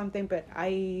dry it or something, but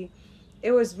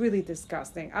it was really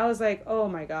disgusting. I was like, oh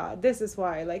my God, this is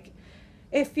why, like,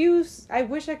 I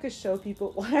wish I could show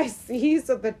people what I see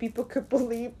so that people could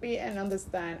believe me and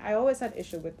understand. I always had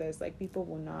issue with this. Like, people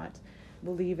will not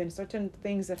believe in certain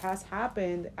things that has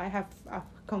happened. I have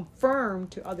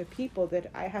confirmed to other people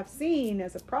that I have seen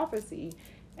as a prophecy,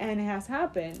 and it has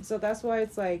happened. So that's why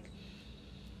it's like,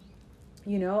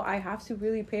 I have to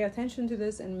really pay attention to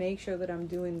this and make sure that I'm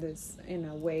doing this in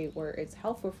a way where it's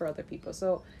helpful for other people.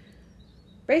 So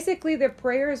basically, the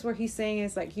prayers, what he's saying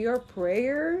is like, your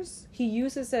prayers, he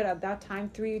uses it at that time,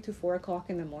 3 to 4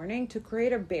 o'clock in the morning, to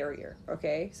create a barrier.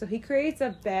 Okay. So he creates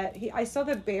a bed. I saw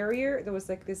the barrier. There was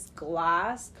like this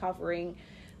glass covering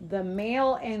the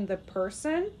male and the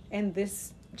person and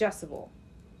this Jezebel.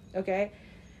 Okay.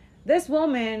 This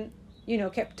woman,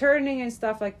 kept turning and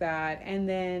stuff like that. And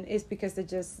then it's because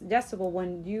Jezebel,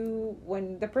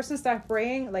 when the person starts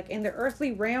praying, like in the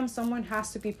earthly realm, someone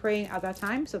has to be praying at that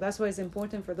time. So that's why it's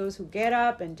important for those who get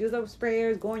up and do those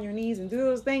prayers, go on your knees and do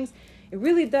those things. It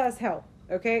really does help.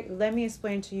 Okay, let me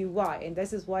explain to you why. And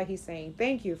this is why he's saying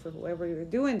thank you for whoever you're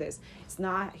doing this.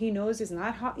 He knows it's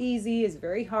not easy. It's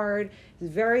very hard.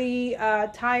 It's very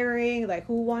tiring. Like,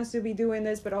 who wants to be doing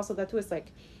this? But also that too, it's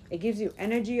like, it gives you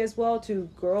energy as well to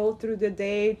grow through the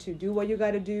day, to do what you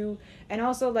got to do. And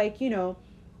also, like, you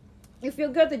feel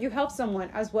good that you help someone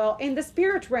as well in the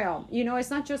spirit realm. It's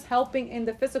not just helping in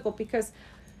the physical, because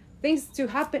things to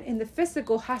happen in the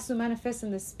physical has to manifest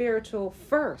in the spiritual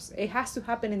first. It has to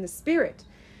happen in the spirit.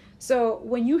 So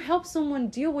when you help someone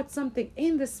deal with something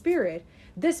in the spirit,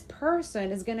 this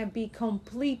person is going to be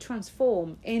complete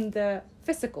transformed in the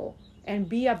physical and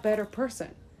be a better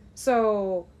person.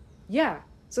 So yeah.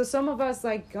 So some of us,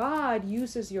 like, God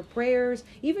uses your prayers,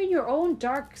 even your own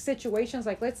dark situations.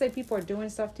 Like, let's say people are doing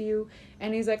stuff to you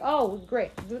and he's like, oh,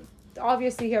 great.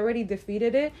 Obviously he already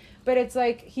defeated it, but it's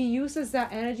like he uses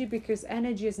that energy because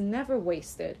energy is never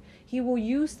wasted. He will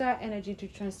use that energy to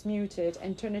transmute it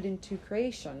and turn it into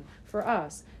creation for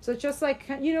us. So just like,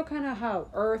 you know, kind of how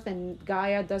Earth and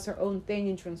Gaia does her own thing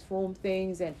and transform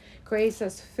things and creates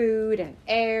us food and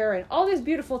air and all these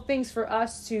beautiful things for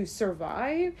us to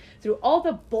survive through all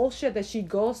the bullshit that she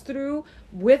goes through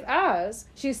with us.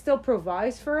 She still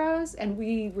provides for us and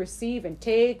we receive and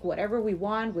take whatever we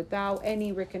want without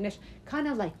any recognition. Kind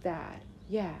of like that.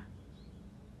 Yeah.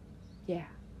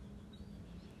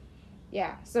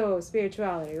 So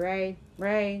spirituality,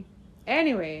 right?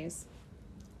 Anyways,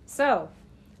 so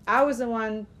I was the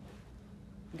one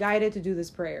guided to do this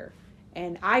prayer,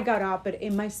 and I got up, but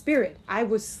in my spirit I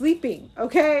was sleeping.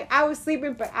 Okay, I was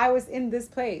sleeping, but I was in this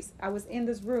place, I was in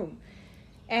this room,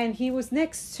 and he was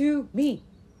next to me,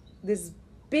 this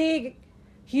big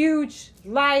huge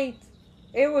light.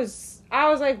 I was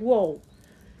like, whoa.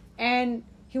 And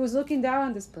he was looking down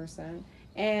on this person,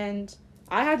 and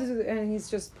I had to do, and he's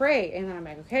just pray. And then I'm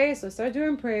like, okay, so I started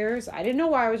doing prayers. I didn't know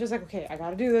why. I was just like, okay, I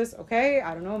got to do this. Okay.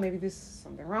 I don't know. Maybe there's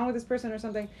something wrong with this person or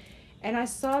something. And I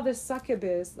saw this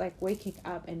succubus like waking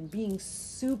up and being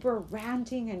super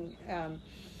ranting, and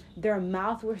their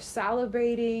mouth were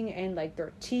salivating and like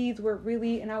their teeth were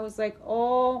really, and I was like,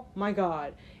 oh my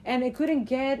God. And it couldn't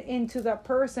get into that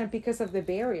person because of the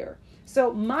barrier.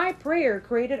 So my prayer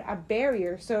created a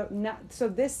barrier, so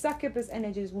this succubus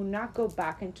energies will not go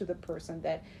back into the person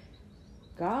that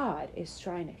God is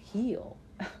trying to heal.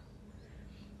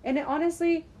 And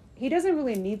honestly, he doesn't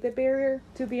really need the barrier,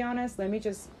 to be honest. Let me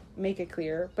just make it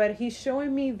clear. But he's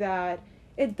showing me that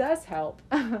it does help.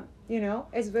 You know,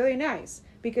 it's very nice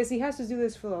because he has to do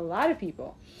this for a lot of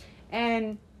people.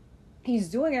 And he's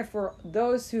doing it for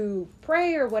those who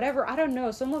pray or whatever. I don't know.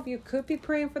 Some of you could be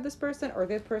praying for this person, or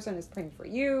this person is praying for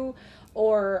you,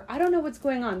 or I don't know what's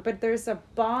going on, but there's a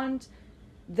bond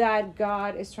that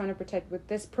God is trying to protect with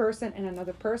this person and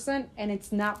another person, and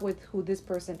it's not with who this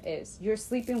person is. You're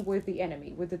sleeping with the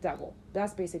enemy, with the devil.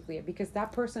 That's basically it, because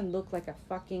that person looked like a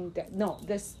fucking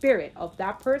the spirit of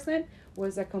that person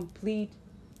was a complete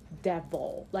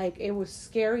devil. Like, it was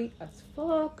scary as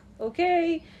fuck.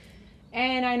 Okay.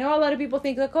 And I know a lot of people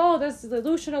think like, oh, that's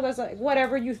delusional, that's like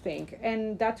whatever you think.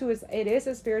 And that too it is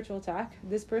a spiritual attack.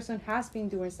 This person has been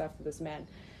doing stuff to this man.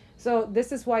 So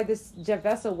this is why this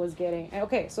Jefeso was getting.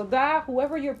 Okay, so that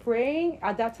whoever you're praying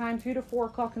at that time, 3 to 4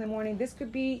 o'clock in the morning, this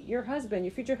could be your husband,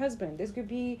 your future husband. This could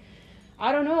be,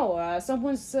 I don't know,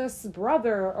 someone's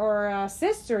brother or a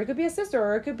sister. It could be a sister,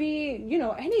 or it could be, you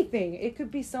know, anything. It could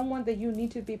be someone that you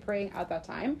need to be praying at that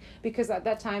time, because at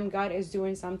that time God is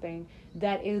doing something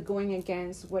that is going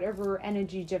against whatever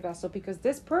energy Jefeso, because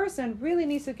this person really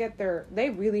needs to get there. They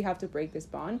really have to break this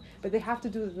bond, but they have to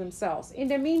do it themselves. In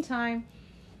the meantime,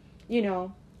 you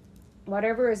know,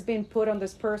 whatever has been put on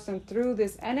this person through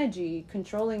this energy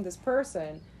controlling this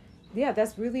person, yeah,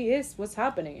 that's really is what's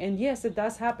happening. And yes, it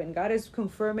does happen. God is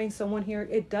confirming someone here.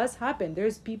 It does happen.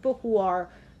 There's people who are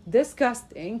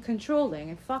disgusting, controlling,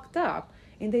 and fucked up,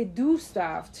 and they do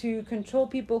stuff to control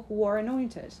people who are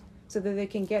anointed so that they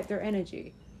can get their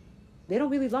energy. They don't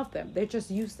really love them. They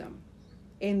just use them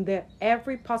in the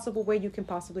every possible way you can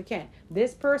possibly can.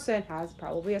 This person has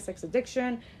probably a sex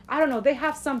addiction. I don't know. They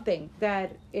have something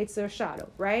that it's their shadow,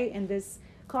 right? And this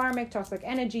karmic toxic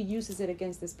energy uses it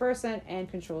against this person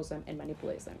and controls them and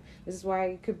manipulates them. This is why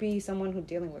it could be someone who's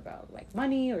dealing with like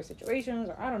money or situations,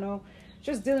 or I don't know,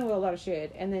 just dealing with a lot of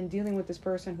shit, and then dealing with this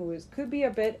person who could be a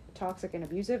bit toxic and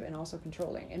abusive and also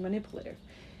controlling and manipulative.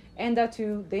 And that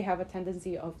too, they have a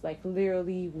tendency of like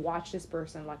literally watch this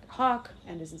person like a hawk,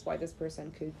 and this is why this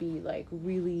person could be like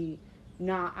really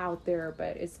not out there,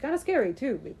 but it's kind of scary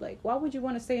too. Like, why would you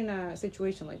want to stay in a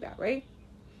situation like that, right?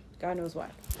 God knows why.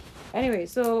 Anyway,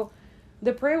 so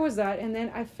the prayer was that, and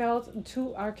then I felt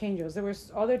 2 archangels. There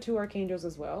was other 2 archangels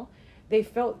as well.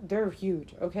 They're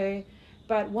huge, okay?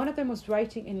 But one of them was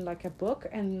writing in like a book,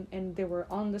 and they were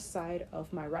on the side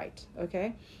of my right,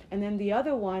 okay? And then the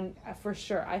other one, for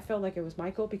sure, I felt like it was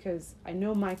Michael, because I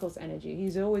know Michael's energy.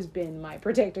 He's always been my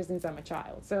protector since I'm a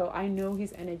child. So I know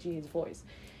his energy, his voice.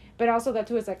 But also that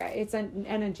too, it's like, it's an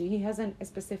energy. He has a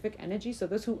specific energy. So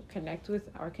those who connect with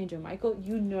Archangel Michael,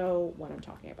 you know what I'm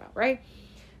talking about, right?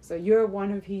 So you're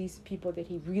one of his people that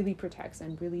he really protects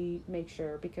and really makes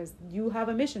sure, because you have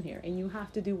a mission here and you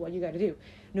have to do what you got to do,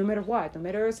 no matter what, no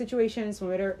matter situations, no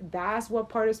matter. That's what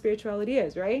part of spirituality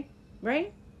is, right?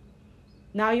 Right?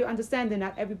 Now you understand that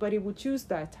not everybody will choose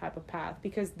that type of path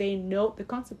because they know the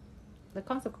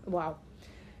wow,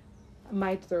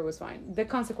 my throat was fine. The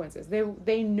consequences.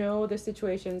 They know the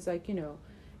situations, like,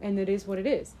 and it is what it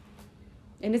is.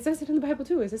 And it says it in the Bible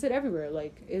too. It says it everywhere.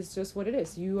 Like, it's just what it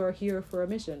is. You are here for a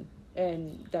mission,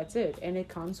 and that's it. And it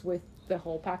comes with the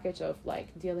whole package of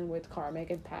like dealing with karmic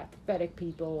and pathetic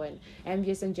people and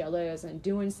envious and jealous and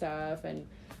doing stuff and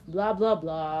blah blah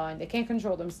blah, and they can't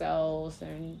control themselves.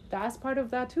 And that's part of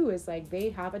that too. Is like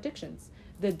they have addictions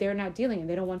that they're not dealing, and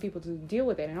they don't want people to deal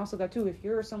with it. And also that too, if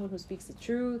you're someone who speaks the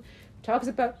truth, talks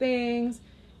about things,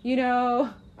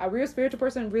 a real spiritual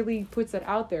person really puts that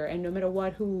out there, and no matter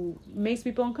what, who makes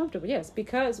people uncomfortable. Yes,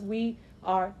 because we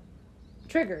are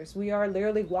triggers. We are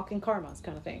literally walking karmas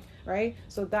kind of thing, right?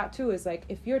 So that too is like,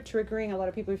 if you're triggering a lot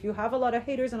of people, if you have a lot of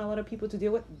haters and a lot of people to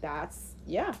deal with,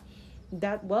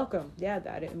 welcome.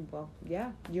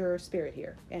 Your spirit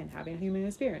here and having a human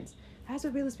experience. That's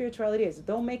what real spirituality is.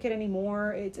 Don't make it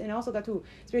anymore. And also that too,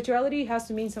 spirituality has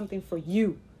to mean something for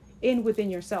you. Within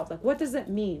yourself. Like, what does that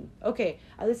mean? Okay,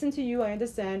 I listen to you, I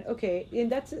understand. Okay,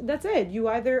 and that's it. You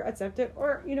either accept it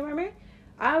or, you know what I mean?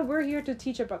 We're here to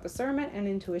teach about discernment and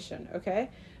intuition, okay?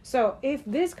 So if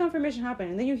this confirmation happened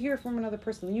and then you hear from another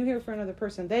person,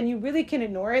 then you really can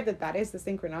ignore it, that is the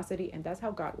synchronicity, and that's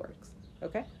how God works,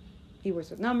 okay? He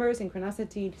works with numbers,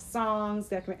 synchronicity,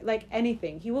 songs, like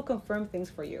anything. He will confirm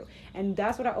things for you. And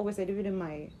that's what I always say, even in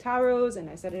my tarots, and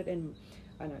I said it and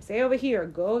I say over here,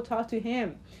 go talk to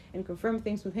him and confirm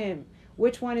things with him.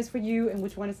 Which one is for you and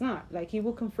which one is not. Like, he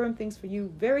will confirm things for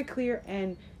you very clear,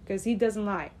 and because he doesn't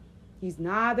lie. He's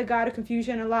not the God of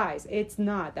confusion and lies. It's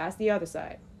not. That's the other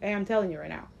side. And I'm telling you right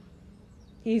now.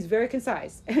 He's very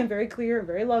concise and very clear and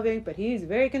very loving, but he's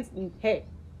very hey,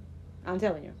 I'm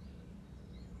telling you.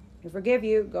 I forgive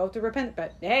you, go to repent,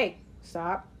 but hey,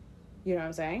 stop. You know what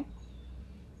I'm saying?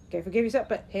 Okay, forgive yourself,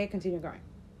 but hey, continue going.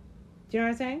 Do you know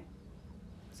what I'm saying?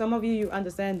 Some of you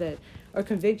understand that our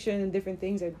conviction and different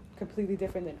things are completely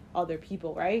different than other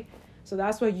people, right? So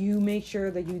that's why you make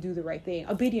sure that you do the right thing.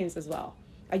 Obedience as well.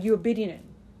 Are you obedient?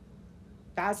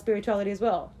 That's spirituality as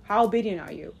well. How obedient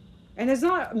are you? And there's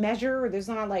not a measure, there's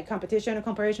not like competition or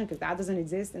comparison, because that doesn't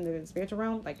exist in the spiritual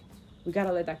realm. Like, we got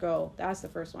to let that go. That's the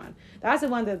first one. That's the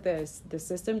one that the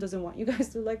system doesn't want you guys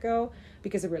to let go,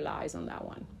 because it relies on that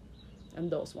one and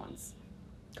those ones.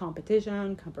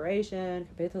 Competition, comparison,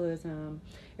 capitalism.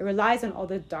 It relies on all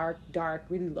the dark,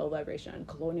 really low vibration,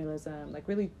 colonialism, like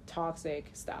really toxic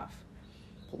stuff,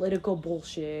 political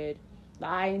bullshit,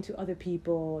 lying to other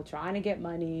people, trying to get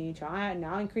money,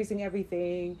 now increasing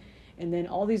everything, and then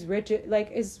all these rich, like,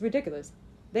 it's ridiculous.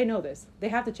 They know this. They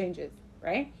have to change it,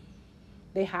 right?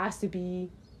 There has to be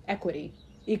equity,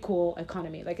 equal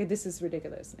economy. Like, this is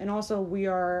ridiculous. And also, we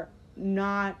are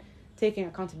not taking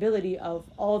accountability of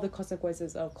all the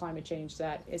consequences of climate change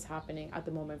that is happening at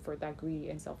the moment for that greedy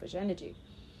and selfish energy,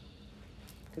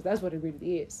 because that's what it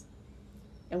really is.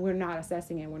 And we're not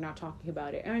assessing it, we're not talking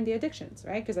about it. And the addictions,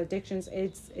 right? Because addictions,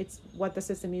 it's what the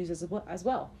system uses as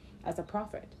well as a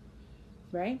profit,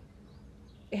 right?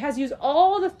 It has used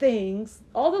all the things,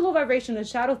 all the low vibration and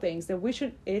shadow things that we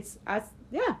should,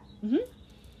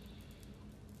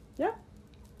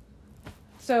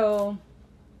 So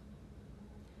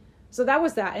that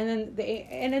was that. And then the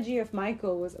energy of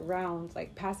Michael was around,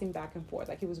 like, passing back and forth.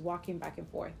 Like, he was walking back and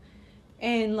forth.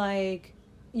 And, like,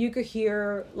 you could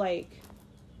hear, like,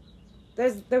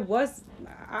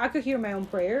 I could hear my own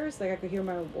prayers. Like, I could hear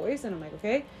my own voice. And I'm like,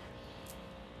 okay.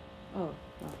 Oh,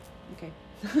 well, okay.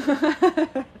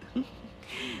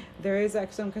 There is,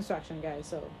 like, some construction, guys.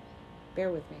 So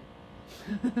bear with me.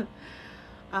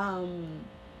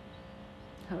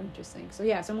 How interesting. So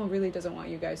yeah, someone really doesn't want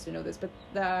you guys to know this, but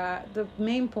the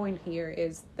main point here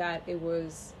is that it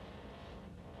was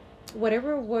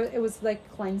it was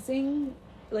like cleansing,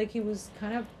 like he was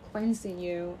kind of cleansing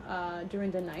you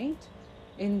during the night,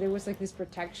 and there was like this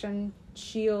protection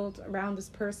shield around this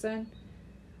person,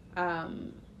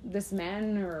 this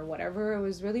man or whatever. It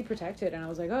was really protected, and I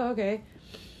was like, oh, okay.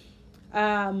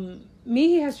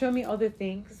 He has shown me other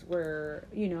things where,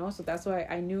 so that's why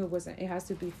I knew it has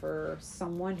to be for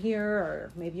someone here,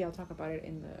 or maybe I'll talk about it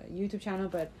in the YouTube channel,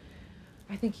 but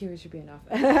I think here should be enough.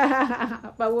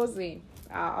 But we'll see.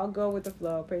 I'll go with the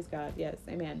flow. Praise God. Yes.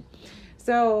 Amen.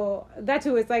 So that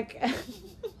too, it's like,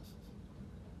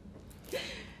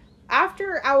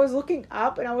 after I was looking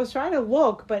up and I was trying to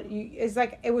look, but it's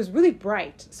like, it was really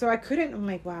bright. So I couldn't, I'm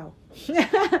like, wow,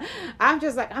 I'm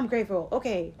just like, I'm grateful.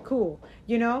 Okay, cool.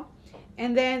 You know?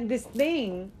 And then this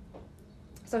thing,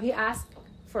 so he asked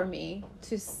for me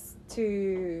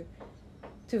to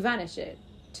vanish it.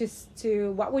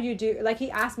 To what would you do? Like, he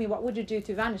asked me, what would you do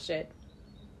to vanish it?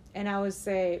 And I would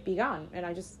say, be gone. And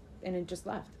it just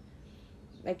left.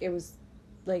 Like, it was,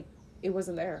 like, it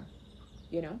wasn't there,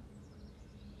 you know?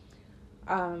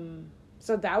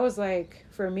 So that was like,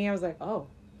 for me, I was like, oh,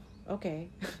 okay.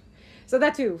 So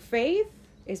that too, faith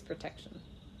is protection.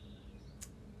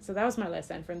 So that was my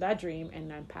lesson from that dream,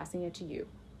 and I'm passing it to you.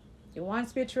 You want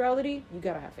spirituality? You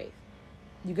gotta have faith.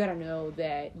 You gotta know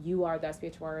that you are that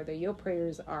spirituality, that your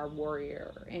prayers are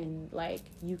warrior, and like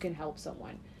you can help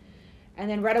someone. And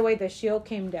then right away the shield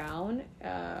came down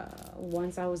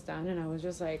once I was done, and I was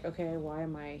just like, okay, why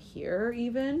am I here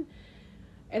even?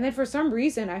 And then for some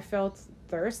reason I felt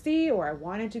thirsty, or I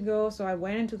wanted to go, so I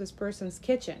went into this person's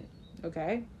kitchen.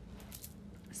 Okay,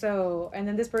 so, and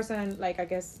then this person, like, I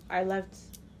guess I left,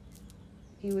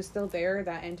 he was still there,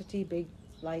 that entity, big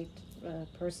light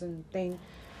person thing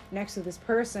next to this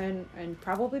person, and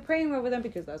probably praying over them,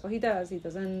 because that's what he does. He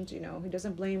doesn't, he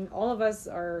doesn't blame. All of us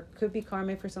could be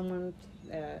karmic for someone,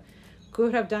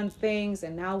 could have done things,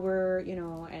 and now we're,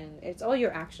 and it's all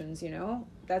your actions,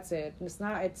 that's it.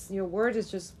 It's your words,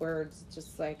 it's just words,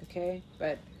 just like, okay,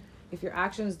 but if your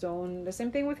actions don't, the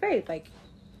same thing with faith, like,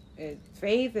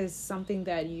 faith is something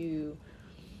that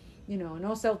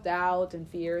no self-doubt and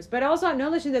fears, but also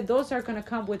acknowledging that those are going to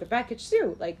come with a package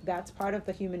too. Like, that's part of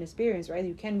the human experience, right?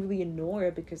 You can't really ignore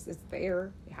it because it's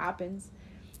there. It happens.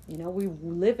 We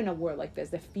live in a world like this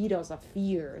that feed us of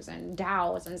fears and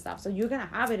doubts and stuff. So you're going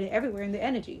to have it everywhere in the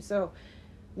energy. So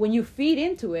when you feed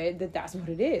into it, that's what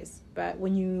it is. But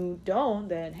when you don't,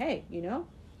 then, hey,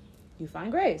 you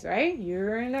find grace, right?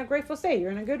 You're in a grateful state.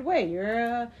 You're in a good way.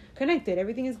 You're connected.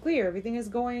 Everything is clear. Everything is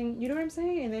going, you know what I'm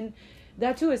saying? And then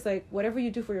that too is like, whatever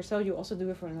you do for yourself, you also do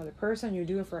it for another person. You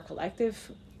do it for a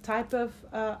collective type of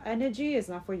energy. It's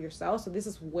not for yourself. So this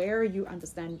is where you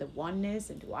understand the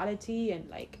oneness and duality, and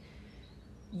like,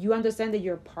 you understand that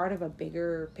you're part of a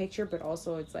bigger picture, but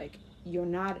also it's like, you're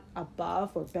not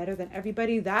above or better than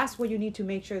everybody. That's what you need to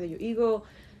make sure that your ego,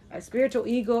 a spiritual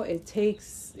ego, it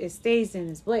stays in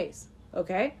its place.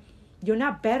 Okay? You're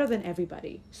not better than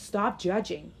everybody. Stop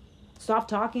judging. Stop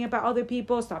talking about other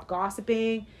people. Stop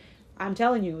gossiping. I'm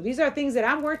telling you, these are things that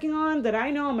I'm working on, that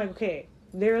I know. I'm like, okay,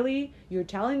 literally, you're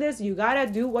telling this, you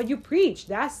gotta do what you preach.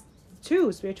 That's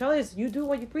too, spirituality is you do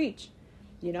what you preach,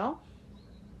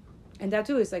 And that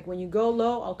too is like, when you go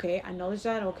low, okay, acknowledge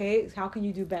that, okay, how can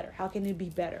you do better? How can it be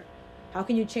better? How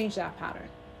can you change that pattern?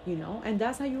 And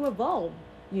that's how you evolve.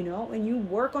 And you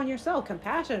work on yourself,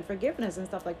 compassion, forgiveness, and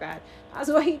stuff like that. That's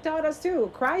what he taught us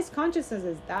too. Christ consciousness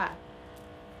is that.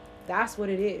 That's what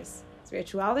it is.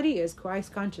 Spirituality is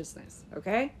Christ consciousness.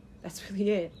 Okay? That's really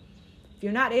it. If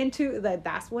you're not into that,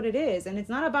 that's what it is. And it's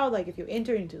not about like, if you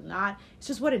enter into not, it's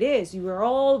just what it is. You are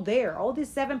all there. All these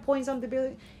 7 points on the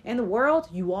billion in the world,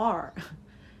 you are.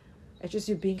 It's just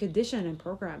you're being conditioned and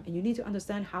programmed, and you need to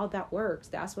understand how that works.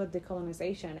 That's what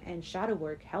decolonization and shadow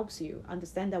work helps you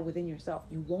understand, that within yourself.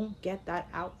 You won't get that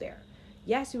out there.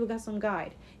 Yes, you will get some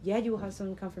guide. Yeah, you will have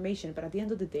some confirmation, but at the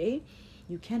end of the day,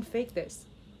 you can't fake this.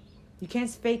 You can't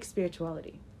fake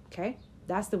spirituality. Okay?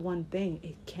 That's the one thing.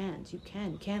 It can't. You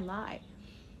can't lie.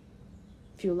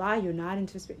 If you lie, you're not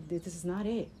into spirit. This is not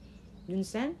it. You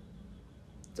understand?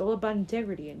 It's all about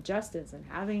integrity and justice and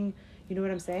having, you know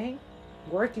what I'm saying?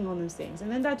 Working on those things.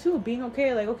 And then that too, being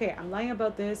okay, like, okay, I'm lying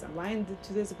about this, I'm lying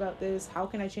to this about this, how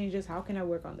can I change this, how can I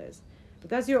work on this?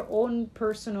 But that's your own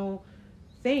personal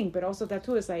thing. But also that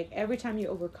too is like, every time you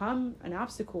overcome an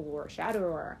obstacle or a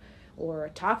shadow or a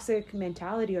toxic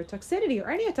mentality or toxicity or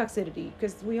any toxicity,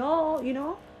 because we all,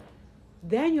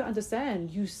 then you understand,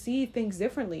 you see things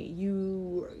differently.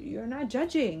 You're not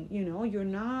judging,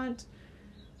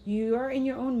 you are in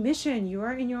your own mission. You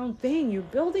are in your own thing. You're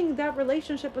building that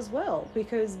relationship as well,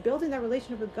 because building that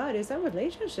relationship with God is a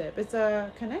relationship. It's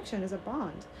a connection. It's a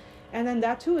bond. And then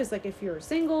that too is like, if you're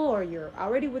single or you're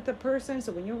already with the person.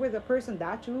 So when you're with a person,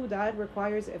 that too, that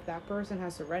requires if that person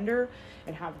has surrendered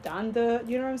and have done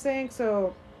you know what I'm saying?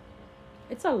 So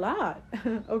it's a lot.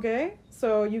 Okay.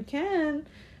 So you can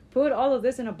put all of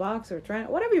this in a box or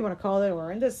whatever you want to call it,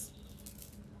 or in this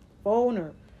phone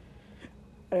or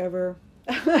whatever.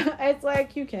 It's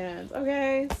like, you can't.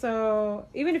 Okay, so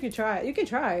even if you try, you can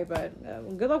try,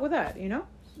 but good luck with that.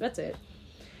 That's it.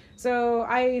 So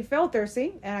I felt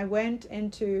thirsty, and I went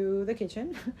into the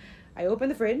kitchen. I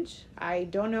opened the fridge. I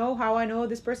don't know how I know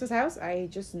this person's house. I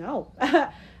just know.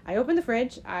 I opened the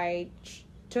fridge. I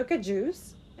took a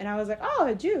juice, And I was like, oh,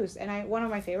 a juice. And one of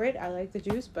my favorite, I like the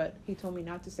juice, but he told me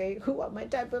not to say what my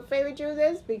type of favorite juice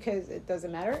is because it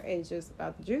doesn't matter. It's just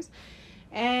about the juice.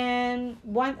 And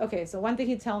one thing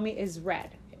he told me is red.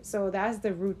 So that's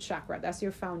the root chakra. That's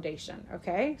your foundation.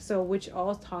 Okay. So which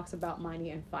all talks about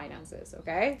money and finances.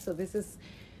 Okay. So this is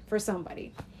for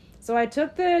somebody. So I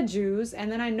took the juice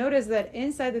and then I noticed that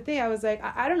inside the thing, I was like,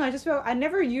 I don't know. I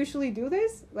never usually do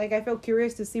this. Like I felt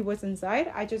curious to see what's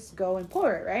inside. I just go and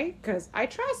pour it, right? Because I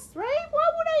trust, right? Why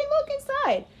would I look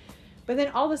inside? But then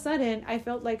all of a sudden I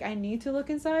felt like I need to look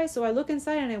inside. So I look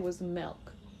inside and it was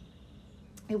milk.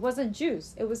 It wasn't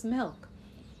juice. It was milk.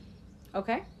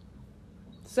 Okay.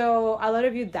 So a lot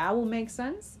of you, that will make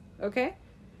sense. Okay.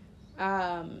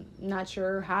 Not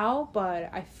sure how,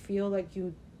 but I feel like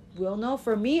you will know.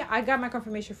 For me, I got my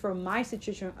confirmation from my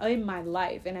situation in my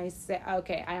life, and I said,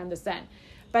 okay, I understand.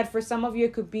 But for some of you,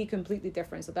 it could be completely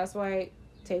different. So that's why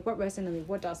take what resonates and leave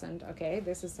what doesn't. Okay,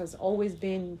 has always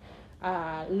been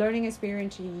learning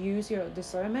experience to use your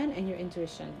discernment and your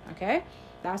intuition. Okay,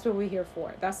 that's what we're here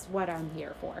for. That's what I'm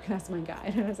here for. That's my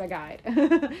guide. That's a guide.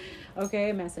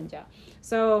 Okay, messenger.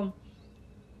 So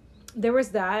there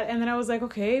was that, and then I was like,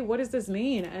 okay, what does this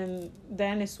mean? And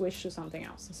then it switched to something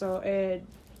else. So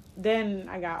then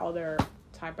I got other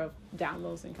type of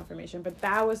downloads and confirmation, but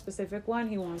that was specific one.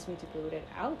 He wants me to put it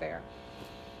out there,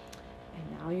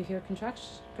 and now you hear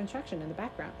contraction in the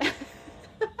background.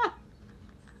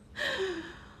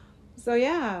 So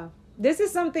yeah, this is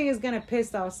something is gonna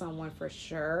piss off someone for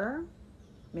sure.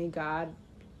 May God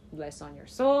bless on your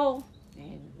soul,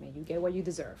 and may you get what you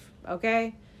deserve.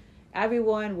 Okay,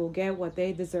 everyone will get what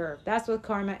they deserve. That's what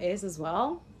karma is as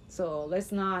well. So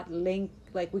let's not link,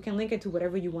 like we can link it to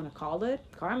whatever you want to call it.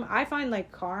 Karma, I find like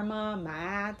karma,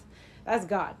 math, that's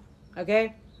God,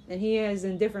 okay? And he is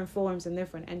in different forms and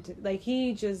different,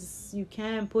 you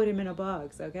can't put him in a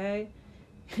box, okay?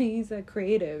 He's a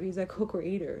creative, he's a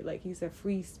co-creator, like he's a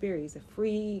free spirit,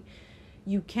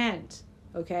 you can't,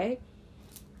 okay?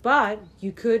 But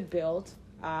you could build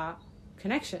a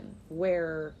connection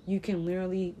where you can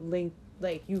literally link,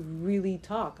 like you really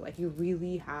talk, like you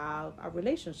really have a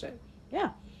relationship. Yeah.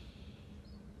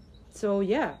 So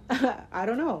yeah, I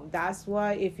don't know. That's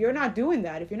why if you're not doing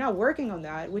that, if you're not working on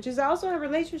that, which is also a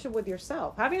relationship with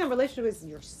yourself, having a relationship with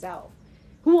yourself.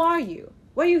 Who are you?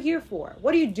 What are you here for?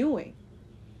 What are you doing?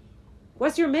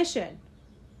 What's your mission?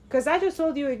 Because I just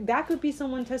told you, that could be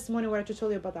someone's testimony where I just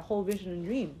told you about the whole vision and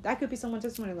dream. That could be someone's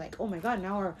testimony like, oh my God,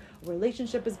 now our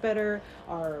relationship is better,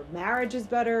 our marriage is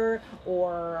better,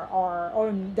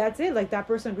 or that's it. Like that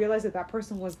person realized that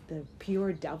person was the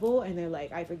pure devil and they're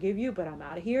like, I forgive you, but I'm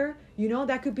out of here. You know,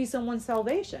 that could be someone's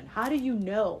salvation. How do you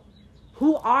know?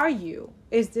 Who are you?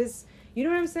 Is this, you know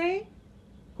what I'm saying?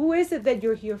 Who is it that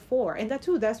you're here for? And that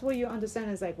too, that's what you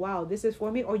understand is like, wow, this is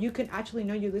for me. Or you can actually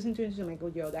know, you listen to it and you're like, oh,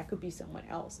 yo, that could be someone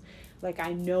else. Like,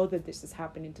 I know that this is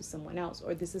happening to someone else.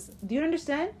 Or this is, do you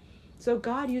understand? So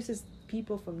God uses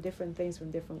people from different things,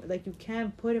 like you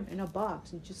can't put him in a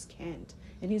box. You just can't.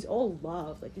 And he's all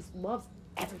love. Like, he loves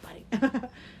everybody.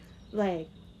 Like,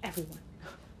 everyone.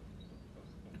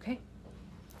 Okay?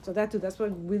 So that too, that's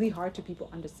what really hard to people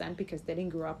understand because they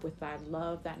didn't grow up with that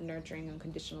love, that nurturing,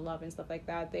 unconditional love and stuff like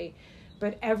that.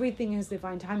 But everything is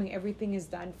divine timing. Everything is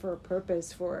done for a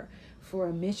purpose, for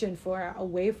a mission, for a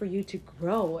way for you to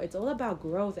grow. It's all about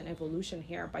growth and evolution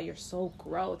here, by your soul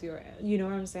growth. You know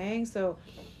what I'm saying? So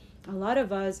a lot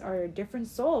of us are different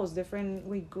souls,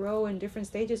 we grow in different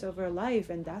stages of our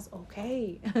life, and that's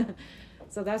okay.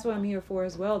 So that's what I'm here for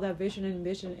as well. That vision and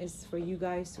mission is for you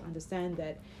guys to understand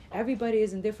that everybody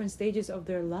is in different stages of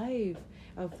their life,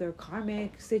 of their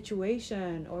karmic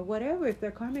situation or whatever, if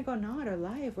they're karmic or not, or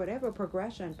life, whatever,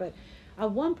 progression. But at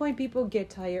one point, people get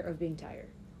tired of being tired.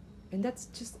 And that's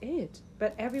just it.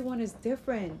 But everyone is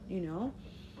different, you know.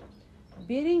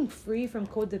 Being free from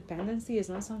codependency is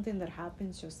not something that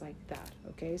happens just like that,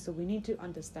 okay? So we need to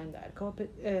understand that.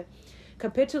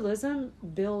 Capitalism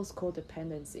builds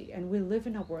codependency, and we live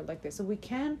in a world like this. So we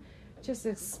can't just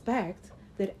expect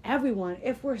that everyone,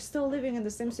 if we're still living in the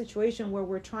same situation where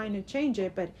we're trying to change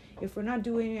it, but if we're not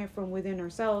doing it from within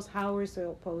ourselves, how are we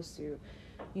supposed to,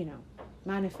 you know,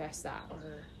 manifest that?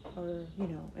 Or you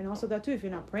know, and also that too, if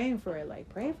you're not praying for it, like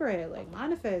pray for it, like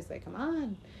manifest, like come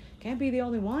on. Can't be the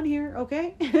only one here,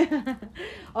 okay?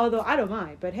 Although I don't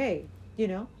mind, but hey, you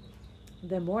know,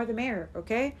 the more the merrier,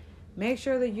 okay? Make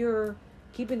sure that you're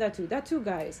keeping that too. That too,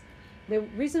 guys. The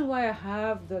reason why I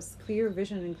have this clear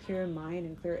vision and clear mind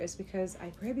and clear is because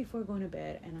I pray before going to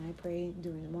bed and I pray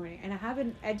during the morning. And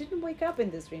I didn't wake up in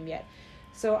this dream yet.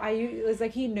 So it's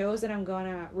like he knows that I'm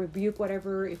gonna rebuke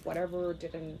whatever, if whatever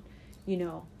didn't, you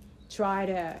know, try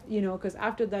to, because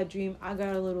after that dream, I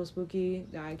got a little spooky.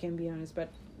 I can be honest, but,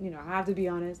 I have to be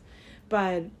honest.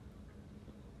 But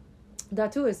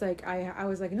that too is like, I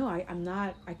was like, no,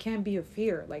 I can't be a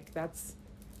fear. Like,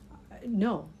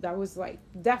 no, that was like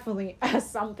definitely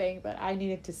something that I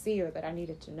needed to see, or that I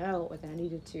needed to know, or that I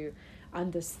needed to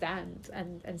understand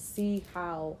and see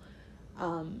how,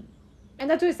 and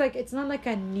that too is like, it's not like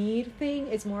a need thing.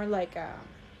 It's more like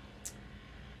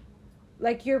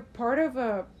you're part of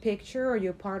a picture, or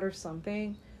you're part of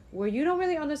something where you don't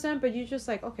really understand, but you just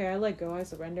like, okay, I let go, I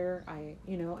surrender,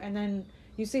 and then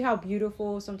you see how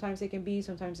beautiful sometimes it can be.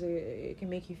 Sometimes it can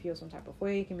make you feel some type of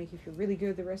way. It can make you feel really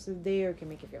good the rest of the day, or it can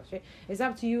make you feel shit. It's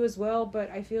up to you as well.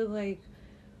 But I feel like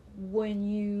when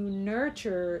you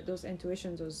nurture those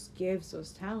intuitions, those gifts,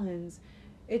 those talents,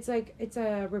 it's like, it's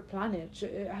a replenish.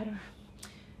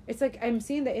 It's like I'm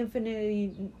seeing the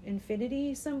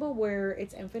infinity symbol, where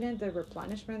it's infinite, the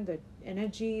replenishment, the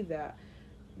energy,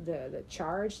 the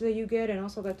charge that you get. And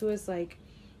also that too is like,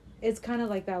 it's kind of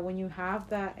like that when you have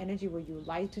that energy where you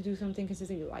like to do something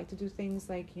consistent, you like to do things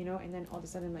like, and then all of a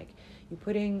sudden, like, you're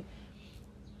putting,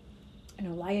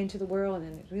 light into the world,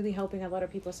 and then it's really helping a lot of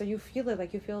people. So you feel it,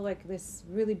 like, you feel like this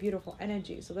really beautiful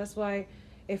energy. So that's why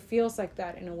it feels like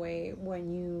that in a way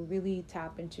when you really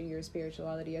tap into your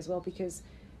spirituality as well, because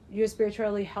your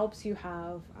spirituality helps you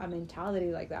have a mentality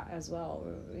like that as well,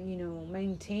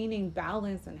 maintaining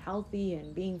balance and healthy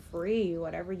and being free,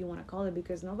 whatever you want to call it,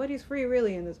 because nobody's free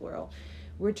really in this world.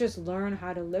 We're just learn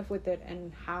how to live with it,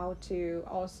 and how to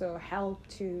also help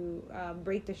to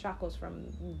break the shackles from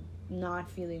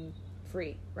not feeling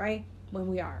free, right? When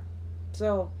we are.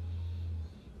 So,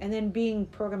 and then being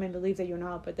programmed and believe that you're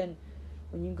not, but then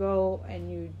when you go and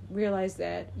you realize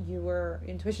that your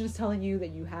intuition is telling you that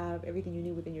you have everything you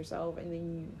need within yourself, and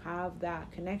then you have that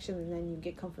connection, and then you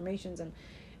get confirmations, and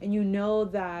you know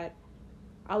that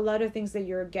a lot of things that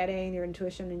you're getting, your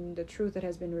intuition and the truth that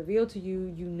has been revealed to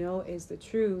you, is the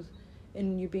truth,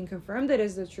 and you're being confirmed that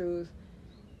is the truth,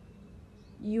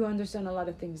 you understand a lot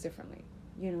of things differently.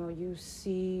 You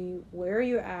see where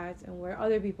you're at and where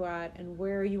other people are at, and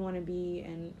where you want to be,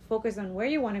 and focus on where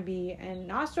you want to be, and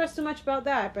not stress too much about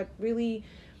that, but really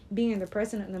being in the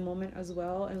present in the moment as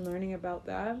well, and learning about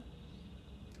that.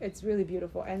 It's really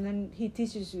beautiful. And then he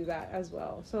teaches you that as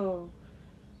well. So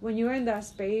when you're in that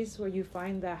space where you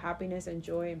find that happiness and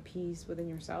joy and peace within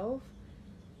yourself,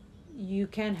 you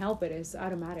can't help it. It's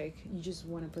automatic. You just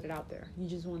want to put it out there. You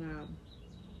just want to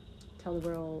tell the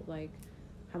world, like,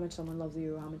 how much someone loves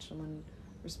you, how much someone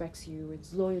respects you,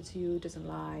 it's loyal to you, doesn't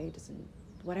lie, doesn't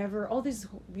whatever, all these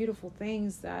beautiful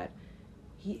things that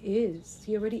he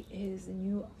already is.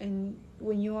 And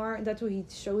when you are, that's what he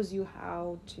shows you,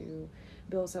 how to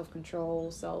build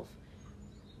self-control,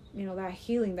 that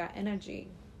healing, that energy,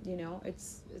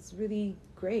 it's really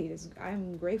great.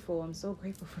 I'm grateful. I'm so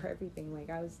grateful for everything. Like,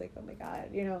 I was like, oh my God,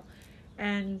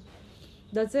 and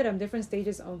that's it. I'm different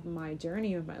stages of my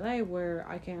journey of my life where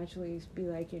I can actually be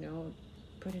like,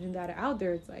 putting that out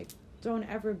there. It's like, don't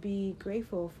ever be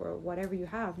grateful for whatever you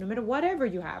have, no matter whatever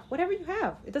you have,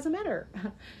 it doesn't matter.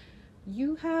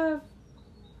 You have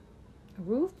a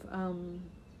roof.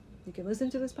 You can listen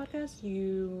to this podcast.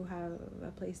 You have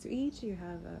a place to eat. You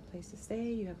have a place to stay.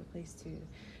 You have a place to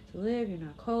live. You're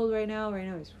not cold right now. Right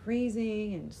now it's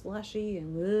freezing and slushy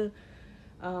and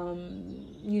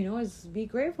is be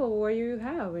grateful where you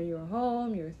have, your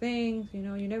home, your things. You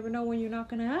never know when you're not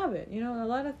going to have it. A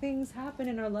lot of things happen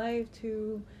in our life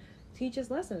to teach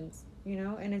us lessons,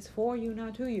 and it's for you,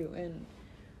 not to you. And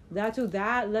that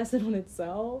lesson on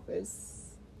itself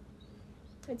it's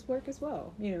work as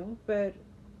well, but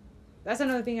that's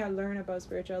another thing I learned about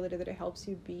spirituality, that it helps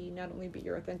you not only be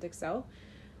your authentic self,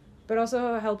 but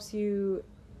also helps you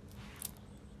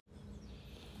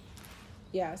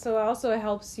so it also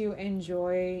helps you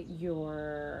enjoy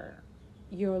your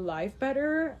life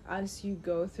better as you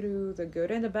go through the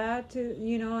good and the bad too,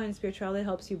 and spirituality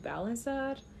helps you balance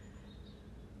that.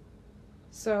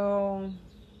 So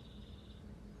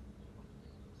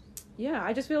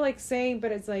I just feel like saying,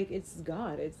 but it's like, it's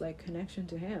God, it's like connection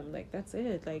to him, like that's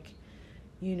it. Like,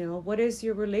 what is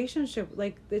your relationship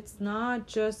like? It's not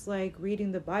just like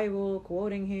reading the Bible,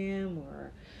 quoting him,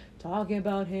 or talking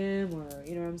about him, or what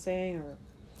I'm saying, or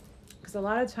because a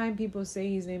lot of time people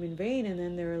say his name in vain, and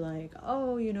then they're like,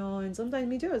 oh, and sometimes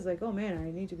me too, it's like, oh man, I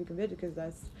need to be convicted, because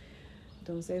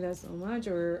don't say that so much,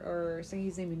 or say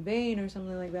his name in vain or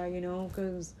something like that,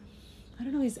 because I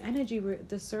don't know, his energy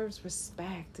deserves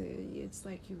respect. It's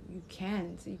like you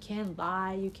can't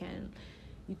lie, you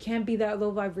can't be that low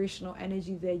vibrational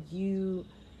energy that you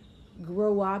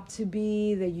grow up to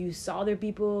be, that you saw other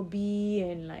people be,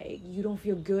 and like you don't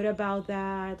feel good about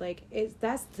that. Like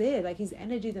that's it. Like his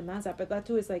energy demands that, but that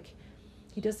too is like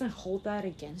he doesn't hold that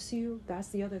against you. That's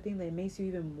the other thing that makes you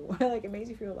even more like, it makes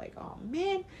you feel like, oh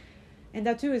man. And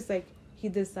that too is like he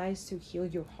decides to heal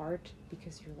your heart,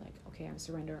 because you're like, okay, I'm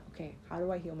surrender. Okay, how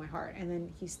do I heal my heart? And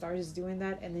then he starts doing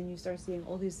that, and then you start seeing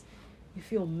all these, you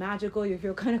feel magical, you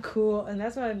feel kind of cool. And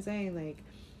that's what I'm saying, like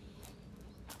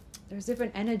there's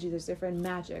different energy, there's different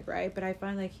magic, right? But I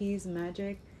find like his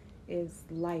magic is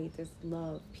light, is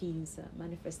love, peace,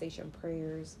 manifestation,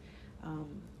 prayers,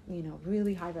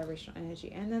 really high vibrational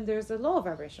energy. And then there's the low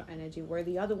vibrational energy, where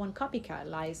the other one, copycat,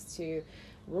 likes to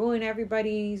ruin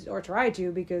everybody's, or try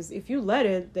to, because if you let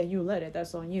it, then you let it,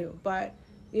 that's on you. But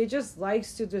it just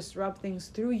likes to disrupt things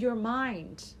through your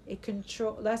mind.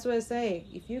 That's what I say,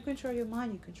 if you control your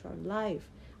mind, you control life.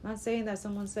 I'm not saying that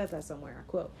someone said that somewhere,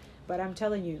 a quote, but I'm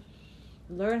telling you,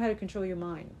 learn how to control your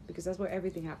mind, because that's where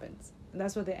everything happens, and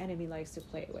that's what the enemy likes to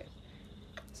play with.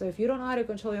 So if you don't know how to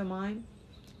control your mind,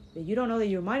 that you don't know that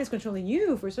your mind is controlling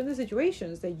you for certain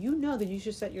situations, that you know that you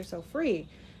should set yourself free,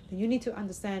 then you need to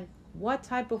understand what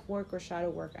type of work or shadow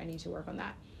work I need to work on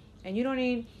that. And you don't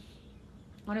need,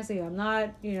 honestly, I'm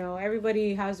not,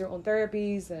 everybody has their own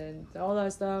therapies and all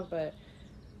that stuff, but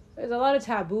there's a lot of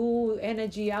taboo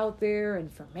energy out there,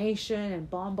 information and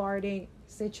bombarding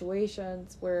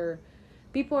situations where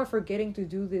people are forgetting to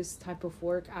do this type of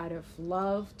work out of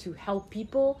love, to help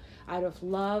people, out of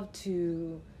love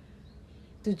to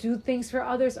do things for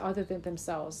others other than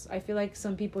themselves. I feel like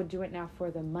some people do it now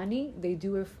for the money. They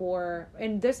do it for,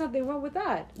 and there's nothing wrong with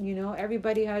that.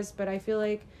 Everybody has, but I feel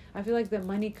like the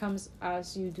money comes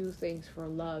as you do things for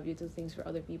love, you do things for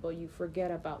other people, you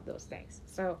forget about those things.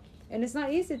 So, and it's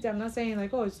not easy. I'm not saying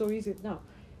like, oh, it's so easy. No,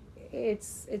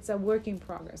 it's a work in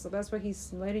progress. So that's why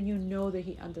he's letting you know that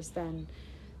he understands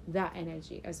that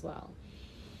energy as well.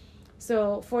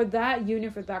 So for that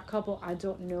union, for that couple, I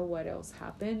don't know what else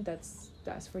happened.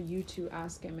 That's for you to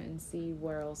ask him and see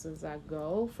where else does that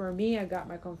go. For me, I got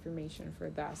my confirmation for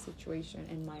that situation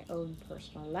in my own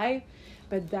personal life,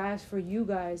 but that's for you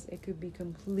guys, it could be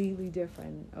completely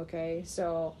different. Okay,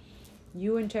 so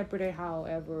you interpret it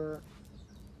however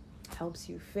helps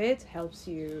you fit, helps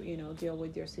you deal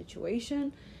with your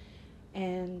situation.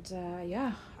 And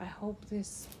I hope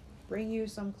this bring you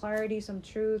some clarity, some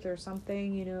truth, or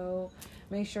something.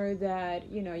 Make sure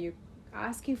that you're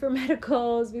asking for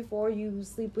medicals before you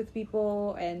sleep with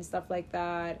people and stuff like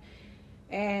that.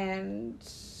 And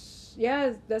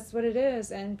that's what it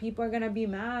is. And people are gonna be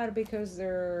mad because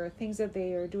there are things that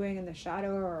they are doing in the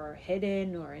shadow or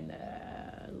hidden or in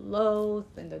the low,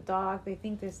 in the dark. They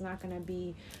think there's not gonna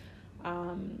be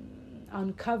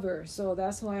uncovered. So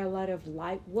that's why a lot of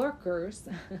light workers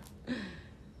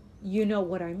you know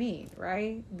what I mean,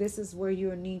 right? This is where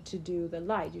you need to do the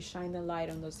light. You shine the light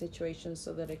on those situations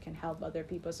so that it can help other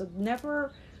people. So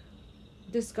never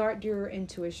discard your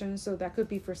intuition. So that could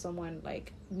be for someone,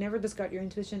 like, never discard your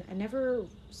intuition, and never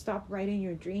stop writing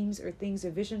your dreams or things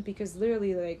or vision, because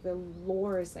literally, like, the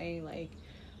Lord is saying, like,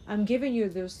 I'm giving you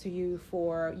those to you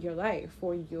for your life,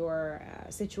 for your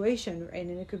situation.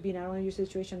 And it could be not only your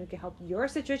situation, it can help your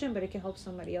situation, but it can help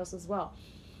somebody else as well.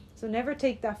 So never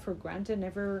take that for granted,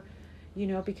 never,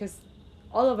 because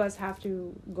all of us have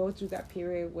to go through that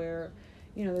period where,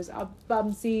 there's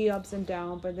ups and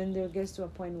downs, but then there gets to a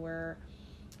point where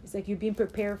it's like you're being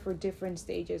prepared for different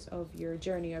stages of your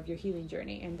journey, of your healing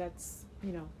journey. And that's,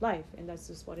 life. And that's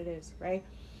just what it is, right?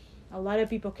 A lot of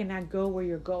people cannot go where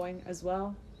you're going as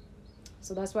well.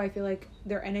 So that's why I feel like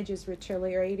their energy is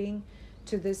reiterating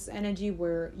to this energy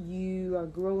where you are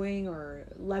growing or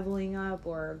leveling up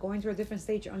or going through a different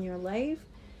stage on your life,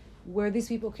 where these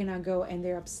people cannot go, and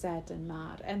they're upset and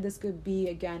mad. And this could be,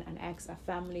 again, an ex, a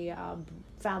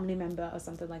family member or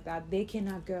something like that. They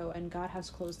cannot go, and God has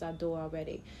closed that door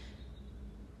already.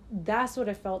 That's what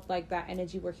I felt like, that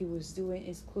energy where he was doing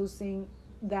is closing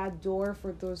that door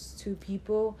for those two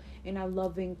people in a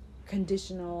loving,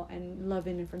 conditional and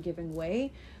loving and forgiving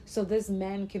way, so this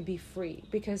man can be free,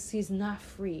 because he's not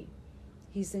free.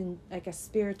 He's in like a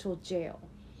spiritual jail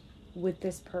with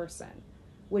this person,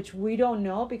 which we don't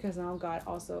know, because now God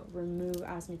also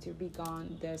asked me to be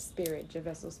gone the spirit, the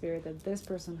vessel spirit that this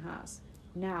person has.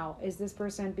 Now, is this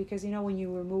person, because when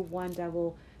you remove one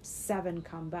devil, 7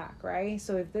 come back, right?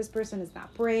 So if this person is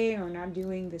not praying or not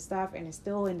doing this stuff and is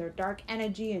still in their dark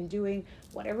energy and doing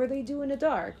whatever they do in the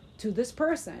dark to this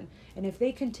person, and if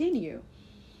they continue,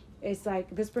 it's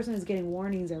like this person is getting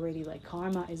warnings already, like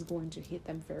karma is going to hit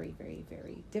them very, very,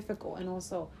 very difficult. And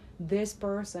also this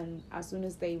person, as soon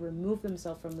as they remove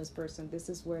themselves from this person, this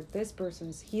is where this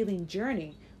person's healing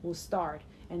journey will start.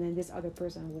 and then this other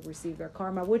person will receive their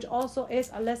karma, which also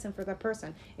is a lesson for that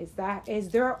person. Is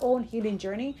their own healing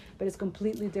journey, but it's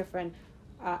completely different.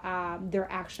 Their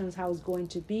actions, how it's going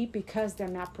to be, because they're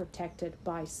not protected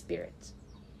by spirit.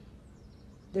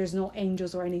 There's no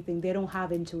angels or anything. They don't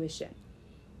have intuition.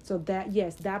 So that,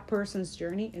 yes, that person's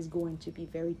journey is going to be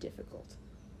very difficult.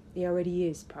 It already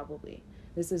is, probably.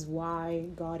 This is why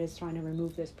God is trying to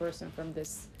remove this person from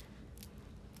this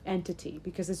entity,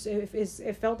 because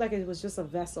it felt like it was just a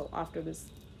vessel. After this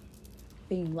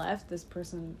being left, this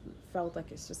person felt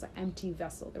like it's just an empty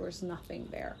vessel. There was nothing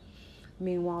there.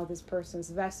 Meanwhile, this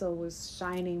person's vessel was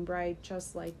shining bright,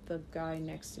 just like the guy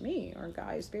next to me, or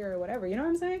guy, spirit, or whatever. You know what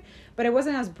I'm saying? But it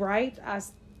wasn't as bright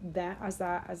as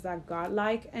that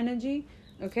godlike energy.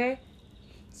 Okay,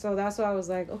 so that's why I was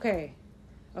like, okay,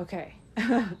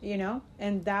 you know.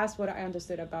 And that's what I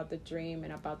understood about the dream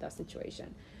and about that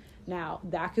situation. Now,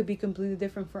 that could be completely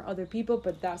different for other people,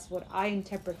 but that's what I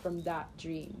interpret from that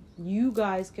dream. You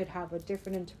guys could have a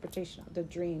different interpretation of the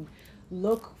dream.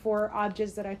 Look for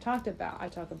objects that I talked about. I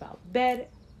talk about bed,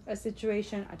 a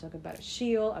situation. I talk about a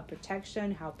shield, a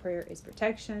protection, how prayer is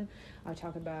protection. I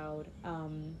talk about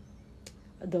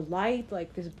the light,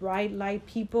 like this bright light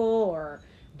people or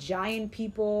giant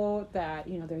people that,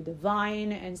 you know, they're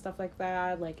divine and stuff like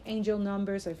that, like angel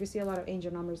numbers. So if you see a lot of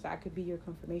angel numbers, that could be your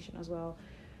confirmation as well.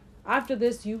 After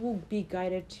this, you will be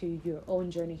guided to your own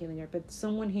journey healing, but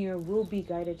someone here will be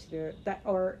guided to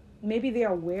or maybe they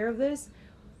are aware of this.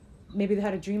 Maybe they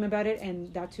had a dream about it,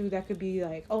 and that could be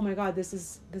like, oh my God,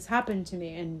 this happened to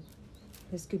me, and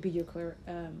this could be your clear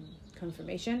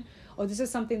confirmation, or this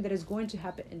is something that is going to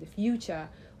happen in the future,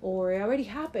 or it already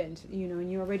happened, you know,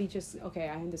 and you already just, okay,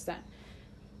 I understand.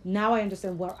 Now I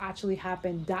understand what actually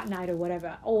happened that night or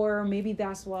whatever, or maybe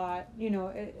that's what, you know,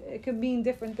 it could mean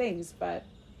different things, but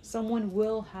someone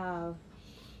will have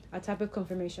a type of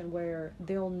confirmation where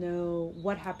they'll know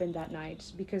what happened that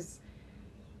night, because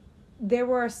they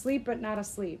were asleep but not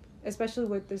asleep, especially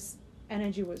with this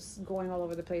energy was going all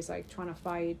over the place, like trying to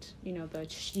fight, you know, the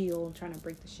shield, trying to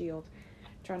break the shield,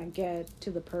 trying to get to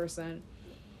the person.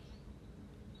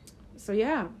 So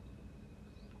yeah,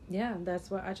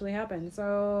 that's what actually happened.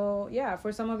 So yeah,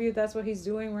 for some of you, that's what he's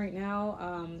doing right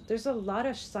now. There's a lot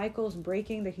of cycles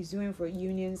breaking that he's doing for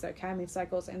unions, that karmic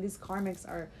cycles, and these karmics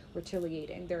are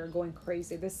retaliating. They're going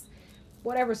crazy. This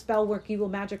whatever spell work, evil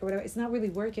magic or whatever, it's not really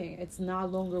working. It's no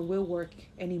longer will work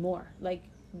anymore. Like,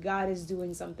 God is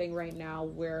doing something right now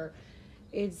where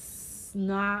it's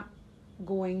not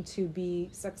going to be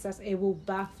success. It will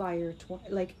backfire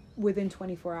like within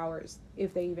 24 hours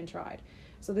if they even tried.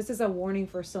 So this is a warning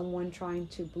for someone trying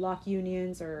to block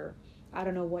unions, or I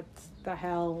don't know what the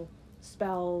hell,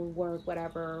 spell work,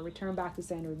 whatever. Return back to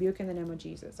sender, rebuke in the name of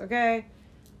Jesus. Okay,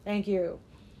 thank you.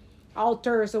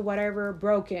 Altars or whatever,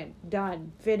 broken,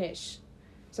 done, finish.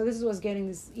 So this is what's getting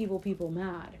these evil people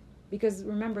mad, because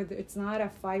remember, it's not a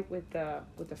fight with the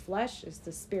flesh, it's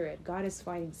the spirit. God is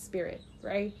fighting spirit,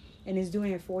 right? And he's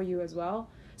doing it for you as well.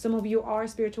 Some of you are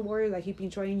spiritual warriors, like he's been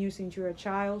training you since you're a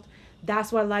child.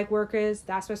 That's what light work is.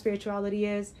 That's what spirituality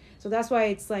is. So that's why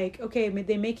it's like, okay,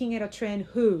 they're making it a trend.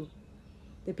 Who?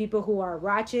 The people who are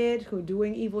ratchet, who are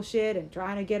doing evil shit and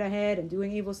trying to get ahead and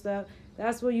doing evil stuff.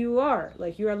 That's what you are.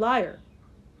 Like, you're a liar.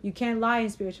 You can't lie in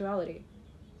spirituality.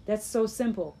 That's so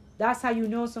simple. That's how you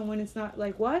know someone is not,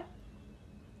 like, what?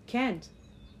 Can't.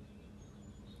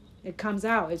 It comes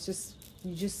out. It's just,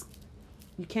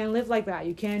 you can't live like that.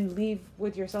 You can't live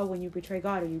with yourself when you betray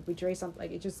God or you betray something.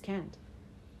 Like, it just can't.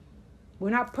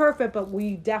 We're not perfect, but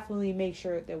we definitely make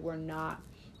sure that we're not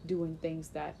doing things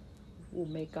that will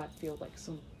make God feel like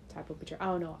some type of betrayal. I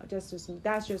don't know.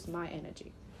 That's just my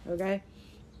energy. Okay?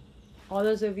 All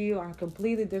those of you are a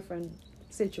completely different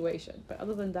situation. But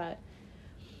other than that,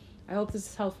 I hope this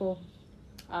is helpful.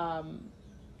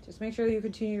 Just make sure that you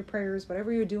continue your prayers.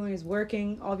 Whatever you're doing is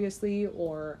working, obviously,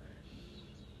 or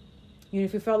you know,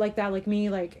 if you felt like that, like me,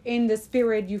 like in the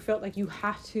spirit, you felt like you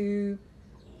have to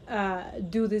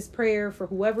do this prayer for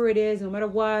whoever it is, no matter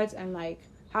what, and like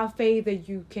have faith that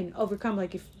you can overcome.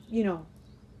 Like, if you know,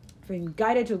 if you're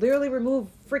guided to literally remove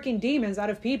freaking demons out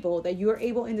of people, that you are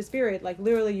able in the spirit, like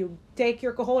literally you take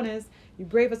your cojones, you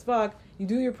brave as fuck, you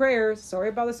do your prayers. Sorry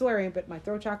about the swearing, but my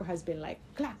throat chakra has been like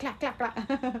clack clack clack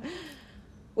clack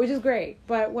which is great.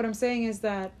 But what I'm saying is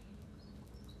that,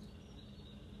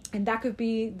 and that could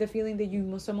be the feeling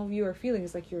that some of you are feeling,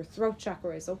 is like your throat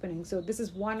chakra is opening. So this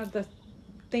is one of the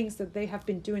things that they have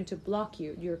been doing to block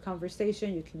you, your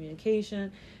conversation, your communication,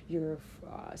 your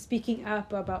speaking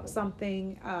up about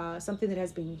something that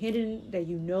has been hidden, that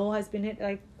you know has been hidden,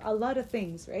 like a lot of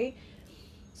things, right?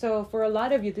 So for a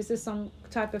lot of you, this is some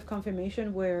type of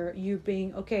confirmation where you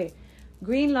being, okay,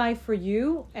 green light for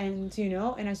you. And,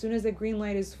 and as soon as the green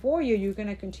light is for you, you're going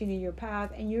to continue your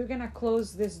path, and you're going to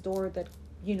close this door that,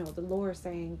 the Lord is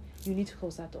saying you need to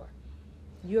close that door.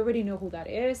 You already know who that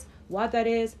is, what that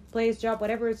is, place, job,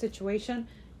 whatever situation,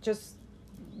 just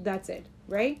that's it,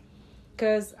 right?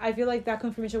 Because I feel like that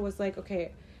confirmation was like,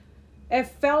 okay, it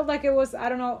felt like it was, I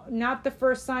don't know, not the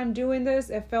first time doing this.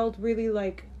 It felt really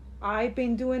like I've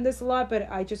been doing this a lot, but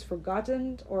I just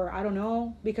forgotten, or I don't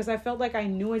know, because I felt like I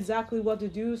knew exactly what to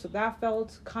do. So that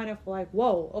felt kind of like,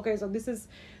 whoa, okay, so this is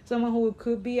someone who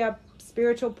could be a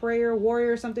spiritual prayer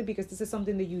warrior or something, because this is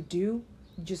something that you do.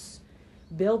 Just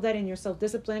build that in your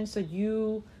self-discipline, so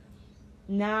you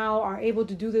now are able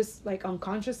to do this like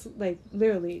unconscious, like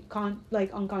literally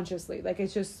like unconsciously, like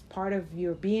it's just part of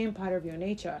your being, part of your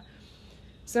nature.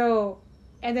 So,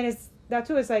 and then it's that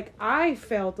too. It's like I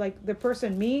felt like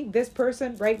this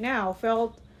person right now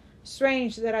felt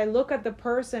strange that I look at the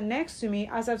person next to me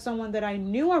as of someone that I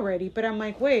knew already, but I'm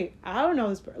like, wait, I don't know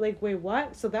this. Like, wait,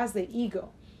 what? So that's the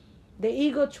ego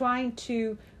trying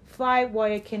to fight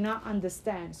what it cannot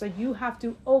understand. So you have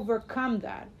to overcome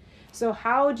that. So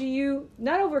how do you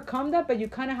not overcome that, but you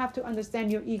kind of have to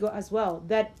understand your ego as well.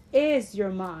 That is your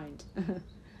mind.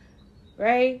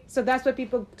 Right? So that's what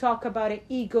people talk about, an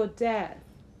ego death.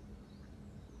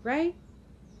 Right?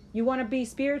 You want to be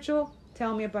spiritual?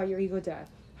 Tell me about your ego death.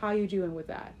 How are you doing with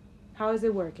that? How is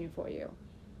it working for you?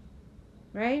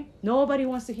 Right? Nobody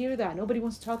wants to hear that. Nobody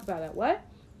wants to talk about that. What?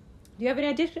 Do you have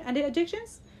any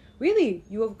addictions? Really?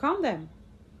 You overcome them.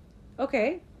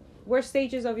 Okay. Where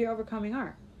stages of your overcoming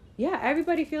are? Yeah,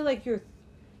 everybody feel like you're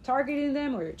targeting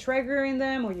them, or you're triggering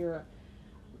them, or you're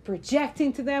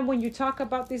projecting to them when you talk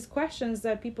about these questions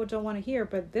that people don't want to hear.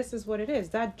 But this is what it is.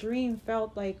 That dream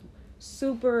felt like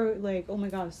super, like, oh my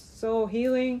gosh, so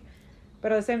healing,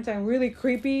 but at the same time really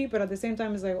creepy, but at the same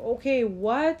time it's like, okay,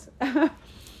 what?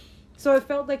 So it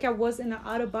felt like I was in an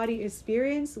out-of-body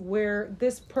experience where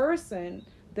this person,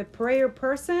 the prayer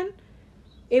person,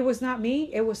 it was not me,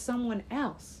 it was someone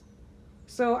else.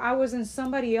 So I was in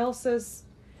somebody else's,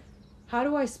 how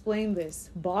do I explain this,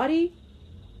 body,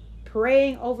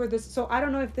 praying over this. So I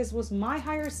don't know if this was my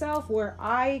higher self, where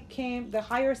the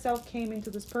higher self came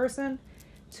into this person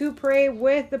to pray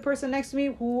with the person next to me,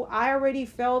 who I already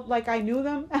felt like I knew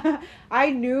them.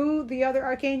 I knew the other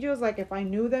archangels, like if I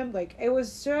knew them, like it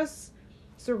was just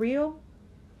surreal.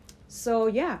 So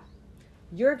yeah,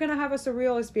 you're gonna have a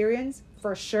surreal experience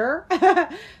for sure.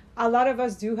 A lot of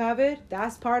us do have it.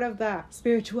 That's part of that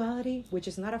spirituality, which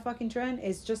is not a fucking trend.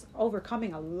 It's just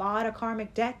overcoming a lot of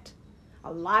karmic debt,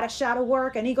 a lot of shadow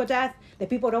work and ego death that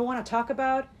people don't want to talk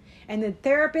about. And the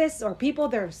therapists or people,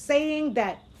 they're saying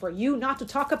that for you not to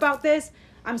talk about this,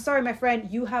 I'm sorry, my friend,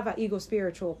 you have an ego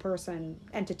spiritual person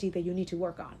entity that you need to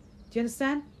work on. Do you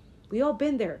understand? We all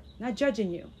been there, not judging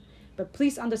you. But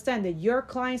please understand that your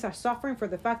clients are suffering for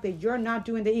the fact that you're not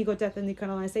doing the ego death and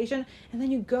decolonization, and then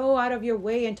you go out of your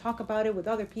way and talk about it with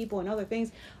other people and other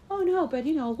things. Oh no, but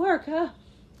work, huh?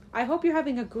 I hope you're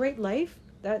having a great life,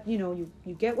 that you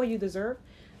get what you deserve.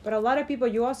 But a lot of people,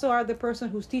 you also are the person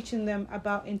who's teaching them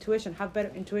about intuition, have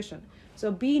better intuition. So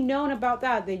be known about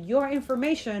that your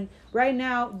information right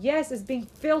now, yes, is being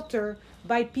filtered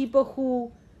by people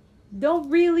who don't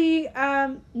really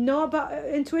know about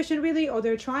intuition really, or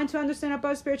they're trying to understand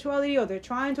about spirituality, or they're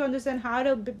trying to understand how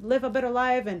to live a better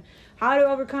life and how to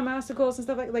overcome obstacles and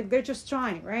stuff like they're just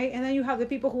trying, right? And then you have the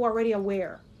people who are already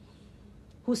aware,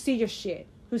 who see your shit,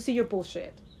 who see your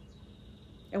bullshit,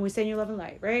 and we send you love and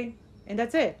light, right? And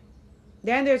that's it.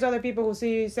 Then there's other people who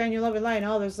send you love and light and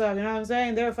all this stuff, you know what I'm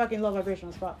saying? They're fucking low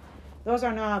vibrational as fuck. Those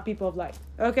are not people of light,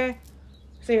 okay?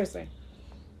 Seriously.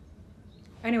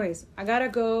 Anyways, I gotta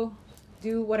go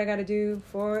do what I gotta do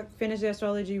for finish the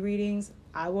astrology readings.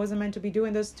 I wasn't meant to be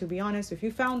doing this, to be honest. If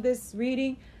you found this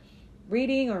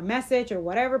reading or message or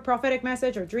whatever, prophetic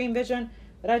message or dream vision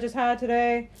that I just had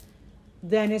today,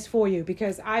 then it's for you.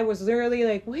 Because I was literally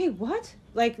like, wait, what?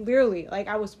 Like literally, like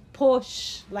I was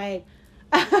pushed, like,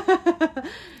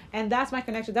 and that's my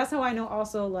connection. That's how I know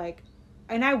also, like,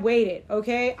 and I waited,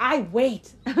 okay? I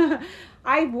wait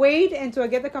until I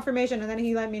get the confirmation, and then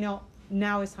he let me know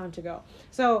now it's time to go.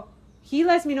 So he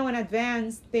lets me know in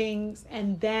advance things,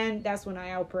 and then that's when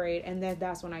I operate, and then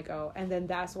that's when I go. And then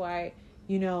that's why,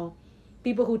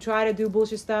 people who try to do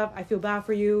bullshit stuff, I feel bad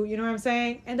for you, you know what I'm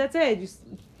saying? And that's it. Just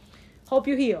hope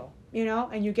you heal,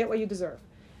 and you get what you deserve.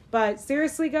 But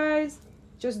seriously, guys,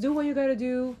 just do what you gotta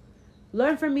do.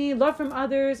 Learn from me, learn from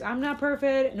others. I'm not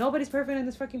perfect. Nobody's perfect on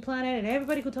this fucking planet. And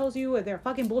everybody who tells you they're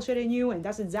fucking bullshitting you, and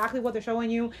that's exactly what they're showing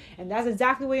you, and that's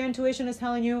exactly what your intuition is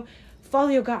telling you, Follow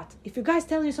your gut. If your guy's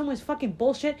telling you someone's fucking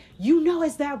bullshit, you know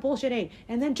it's that bullshit, ain't.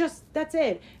 And then just, that's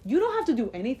it. You don't have to do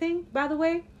anything, by the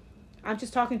way. I'm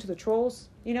just talking to the trolls,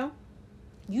 you know.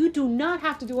 You do not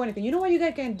have to do anything. You know what you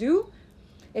guys can do?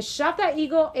 Is shove that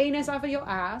ego anus off of your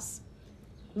ass.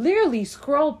 Literally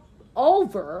scroll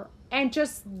over and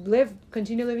just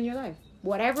continue living your life.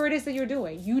 Whatever it is that you're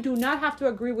doing. You do not have to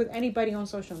agree with anybody on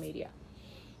social media.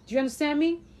 Do you understand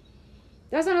me?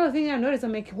 That's another thing I noticed.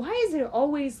 I'm like, why is there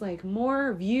always like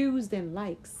more views than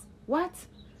likes? What?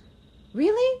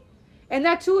 Really? And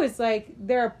that too is like,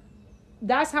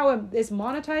 that's how it's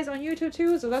monetized on YouTube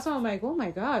too. So that's why I'm like, oh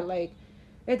my God, like,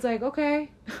 it's like,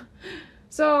 okay.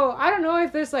 So I don't know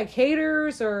if there's like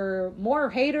haters or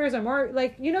more,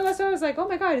 like, you know, that's why I was like, oh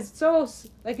my God, it's so,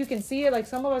 like, you can see it. Like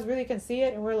some of us really can see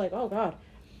it and we're like, oh God.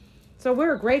 So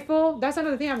we're grateful. That's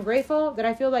another thing. I'm grateful that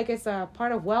I feel like it's a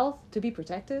part of wealth to be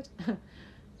protected.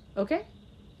 Okay.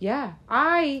 Yeah.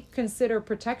 I consider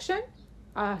protection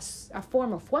a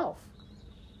form of wealth.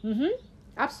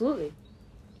 Absolutely.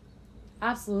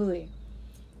 Absolutely.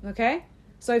 Okay.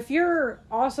 So if you're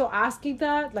also asking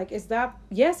that, like, is that,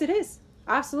 yes, it is.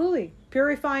 Absolutely.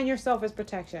 Purifying yourself is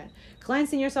protection.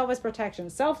 Cleansing yourself is protection.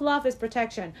 Self-love is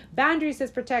protection. Boundaries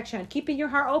is protection. Keeping your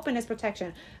heart open is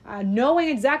protection. Knowing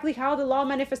exactly how the law of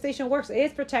manifestation works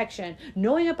is protection.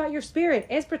 Knowing about your spirit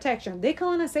is protection.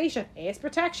 Decolonization is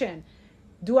protection.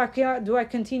 Do I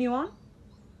continue on?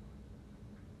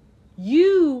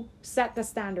 You set the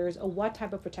standards of what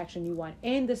type of protection you want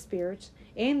in the spirit,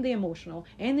 in the emotional,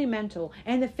 in the mental,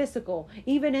 and the physical,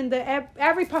 even in the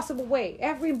every possible way,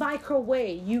 every micro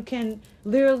way you can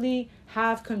literally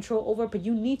have control over. But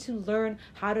you need to learn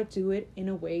how to do it in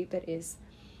a way that is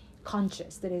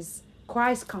conscious, that is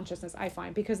Christ consciousness, I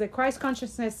find. Because the Christ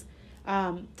consciousness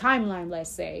timeline,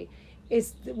 let's say,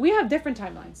 is we have different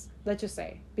timelines, let's just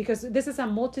say, because this is a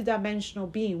multidimensional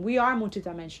being. We are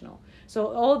multidimensional. So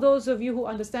all those of you who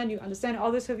understand, you understand. All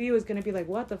this of you is going to be like,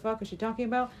 what the fuck is she talking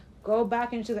about? Go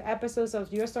back into the episodes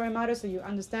of Your Story Matters so you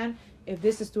understand if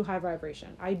this is too high vibration.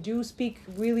 I do speak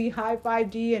really high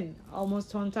 5D and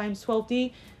almost sometimes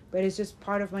 12D, but it's just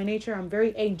part of my nature. I'm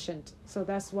very ancient. So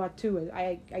that's what too.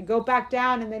 I go back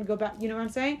down and then go back. You know what I'm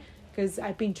saying? Because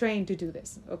I've been trained to do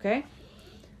this. Okay?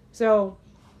 So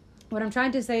what I'm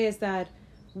trying to say is that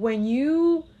when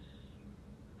you,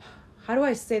 how do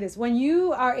I say this? When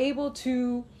you are able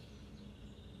to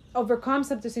overcome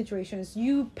some of the situations,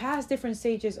 you pass different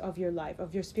stages of your life,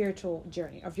 of your spiritual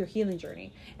journey, of your healing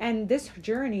journey. And this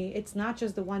journey, it's not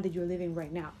just the one that you're living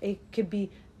right now. It could be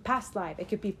past life, it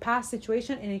could be past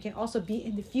situation, and it can also be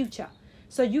in the future.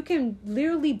 So you can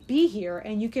literally be here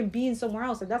and you can be in somewhere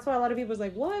else. And that's why a lot of people is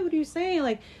like, what are you saying?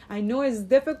 Like, I know it's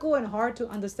difficult and hard to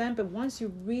understand, but once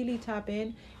you really tap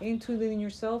into living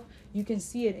yourself, you can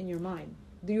see it in your mind.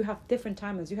 Do you have different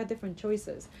timelines? You have different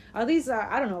choices. At least,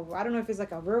 I don't know if it's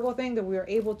like a Virgo thing that we are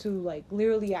able to like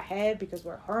literally ahead because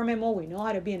we're hermit mode. We know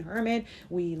how to be in hermit.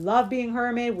 We love being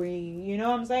hermit. You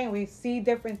know what I'm saying? We see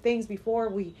different things before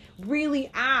we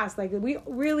really ask. Like, we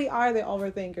really are the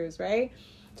overthinkers, right?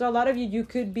 So a lot of you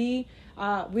could be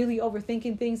really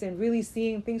overthinking things and really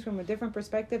seeing things from a different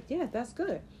perspective. Yeah, that's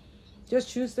good. Just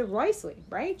choose it wisely,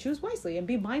 right? Choose wisely and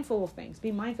be mindful of things.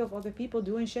 Be mindful of other people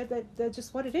doing shit that's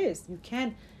just what it is. You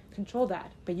can't control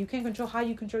that, but you can control how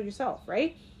you control yourself,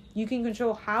 right? You can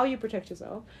control how you protect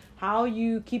yourself, how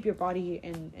you keep your body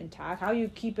intact, how you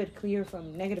keep it clear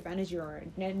from negative energy or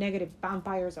negative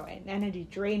vampires or energy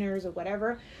drainers or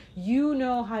whatever. You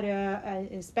know how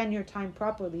to spend your time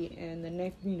properly in the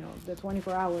next, the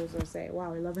 24 hours or say,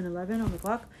 wow, 11:11 on the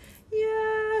clock.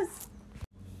 Yes.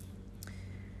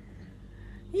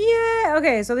 Yeah,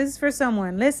 okay, so this is for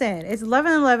someone. Listen, it's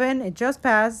 11:11, it just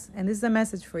passed, and this is a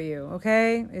message for you,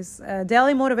 okay? It's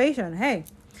daily motivation, hey.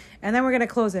 And then we're going to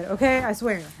close it, okay? I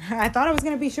swear. I thought it was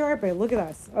going to be short, but look at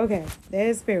us. Okay,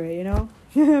 there's spirit,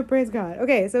 Praise God.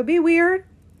 Okay, so be weird.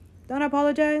 Don't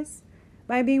apologize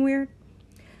by being weird.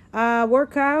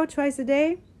 Work out twice a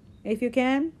day, if you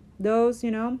can. Those,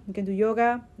 you can do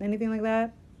yoga, anything like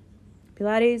that.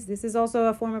 Pilates, this is also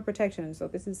a form of protection. So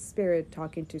this is spirit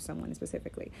talking to someone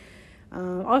specifically.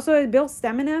 Also, it builds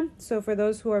stamina. So for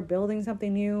those who are building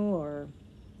something new or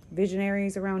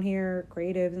visionaries around here,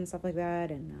 creatives and stuff like that.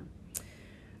 And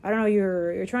I don't know,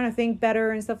 you're trying to think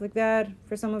better and stuff like that.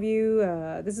 For some of you,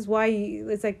 this is why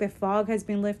it's like the fog has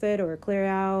been lifted or cleared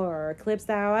out or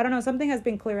eclipsed out. I don't know, something has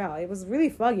been cleared out. It was really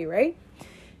foggy, right?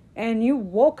 And you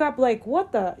woke up like,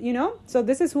 what the, So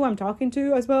this is who I'm talking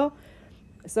to as well.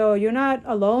 So you're not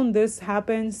alone. This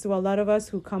happens to a lot of us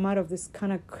who come out of this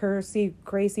kind of cursy,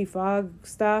 crazy fog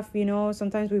stuff.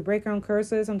 Sometimes we break our own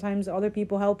curses. Sometimes other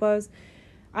people help us.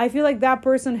 I feel like that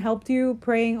person helped you,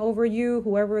 praying over you,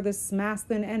 whoever this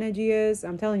masculine energy is.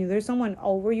 I'm telling you, there's someone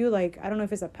over you. Like, I don't know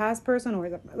if it's a past person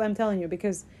or I'm telling you,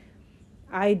 because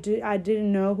I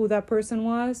didn't know who that person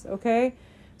was, okay?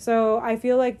 So I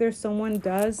feel like there's someone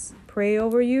does pray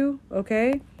over you,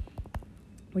 okay?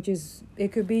 Which is,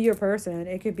 it could be your person.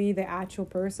 It could be the actual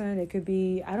person. It could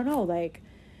be, I don't know, like,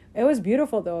 it was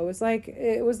beautiful though. It was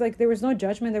like there was no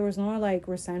judgment. There was no like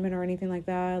resentment or anything like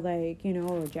that, like, you know,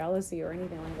 or jealousy or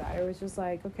anything like that. It was just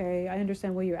like, okay, I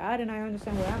understand where you're at and I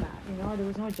understand where I'm at, you know? There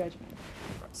was no judgment.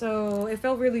 So it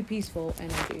felt really peaceful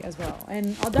energy as well.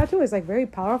 And all that too is like very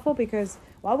powerful, because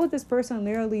why would this person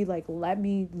literally like let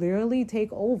me literally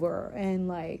take over and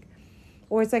like,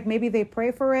 or it's like maybe they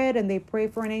pray for it and they pray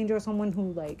for an angel or someone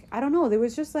who like, I don't know. There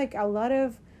was just like a lot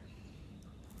of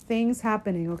things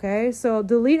happening, okay? So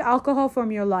delete alcohol from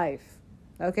your life,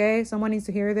 okay? Someone needs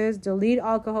to hear this. Delete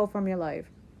alcohol from your life.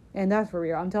 And that's for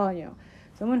real. I'm telling you.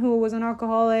 Someone who was an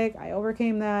alcoholic, I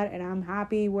overcame that and I'm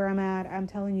happy where I'm at. I'm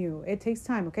telling you, it takes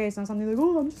time, okay? It's not something like,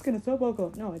 oh, I'm just going to stop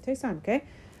alcohol. No, it takes time, okay?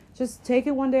 Just take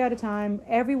it one day at a time.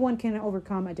 Everyone can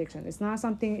overcome addiction. It's not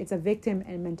something, it's a victim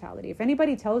and mentality. If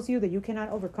anybody tells you that you cannot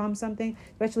overcome something,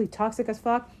 especially toxic as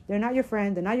fuck, they're not your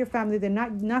friend, they're not your family, they're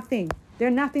not nothing.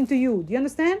 They're nothing to you. Do you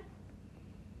understand?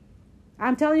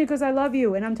 I'm telling you because I love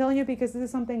you, and I'm telling you because this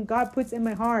is something God puts in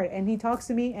my heart, and he talks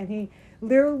to me and he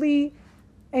literally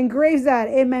engraves that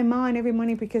in my mind every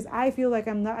morning, because I feel like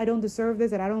I don't deserve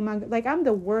this, and I don't, like, I'm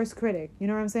the worst critic, you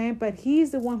know what I'm saying? But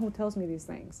he's the one who tells me these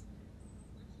things.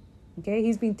 Okay,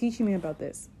 he's been teaching me about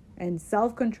this, and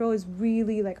self-control is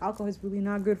really, like, alcohol is really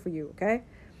not good for you. Okay,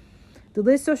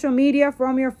 delete social media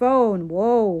from your phone.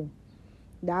 Whoa,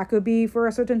 that could be for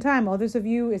a certain time. Others of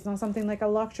you, it's not something like a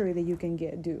luxury that you can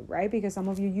do, right? Because some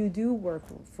of you do work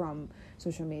from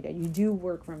social media, you do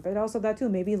work from, but also that too,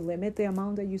 maybe limit the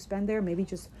amount that you spend there. Maybe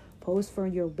just post for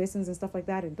your business and stuff like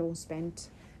that, and don't spend,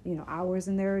 you know, hours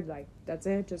in there. Like, that's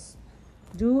it. Just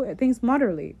do things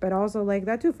moderately. But also, like,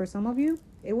 that too, for some of you,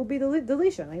 it will be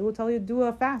deletion. It will tell you to do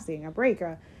a fasting, a break,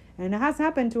 and it has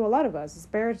happened to a lot of us,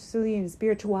 especially in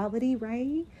spirituality,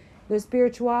 right? The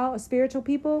spiritual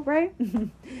people, right?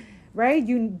 Right?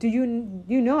 You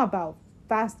know about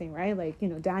fasting, right? Like, you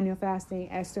know, Daniel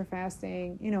fasting, Esther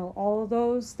fasting, you know, all of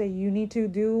those that you need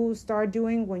to start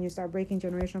doing when you start breaking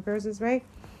generational curses, right?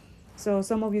 So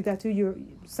some of you that too,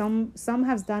 some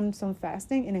have done some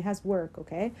fasting and it has worked,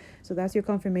 okay? So that's your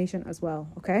confirmation as well,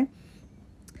 okay?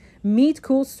 Meet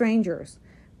cool strangers.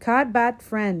 Cut bad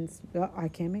friends. I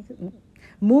can't make it.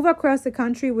 Move across the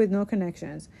country with no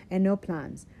connections and no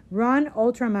plans. Run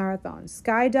ultra marathons.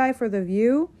 Skydive for the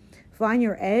view. Find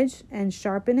your edge and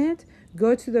sharpen it.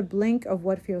 Go to the blink of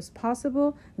what feels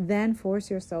possible. Then force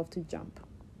yourself to jump.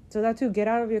 So that too, get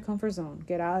out of your comfort zone.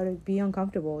 Get out and be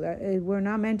uncomfortable. We're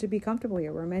not meant to be comfortable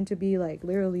here. We're meant to be like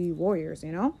literally warriors,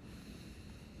 you know?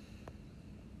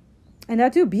 And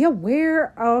that too, be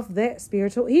aware of the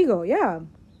spiritual ego. Yeah.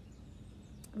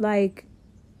 Like,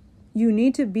 you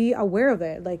need to be aware of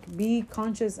it. Like, be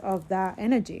conscious of that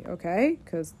energy, okay?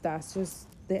 Because that's just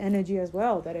the energy as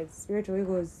well. That its spiritual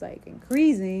ego is like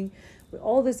increasing with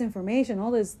all this information,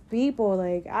 all these people.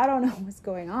 Like, I don't know what's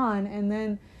going on. And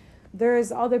then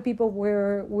there's other people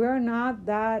where we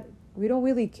don't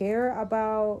really care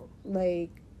about like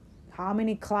how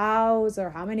many clouds or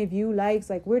how many view likes.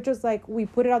 Like, we're just like, we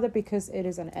put it out there because it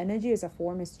is an energy, it's a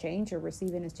form, it's change, or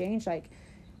receiving is change. Like,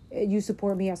 you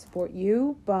support me, I support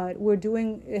you, but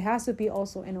it has to be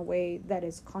also in a way that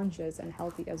is conscious and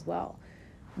healthy as well,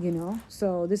 you know?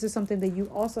 So this is something that you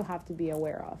also have to be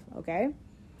aware of, okay?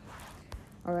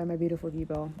 All right, my beautiful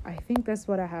Vibo. I think that's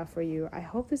what I have for you. I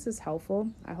hope this is helpful.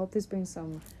 I hope this brings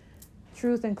some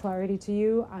truth and clarity to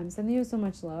you. I'm sending you so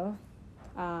much love.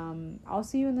 I'll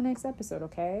see you in the next episode,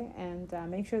 okay? And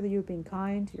make sure that you're being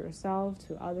kind to yourself,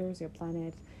 to others, your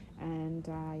planet, and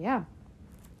yeah.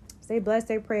 Stay blessed,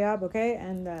 stay pray up, okay?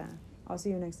 And I'll see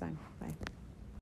you next time. Bye.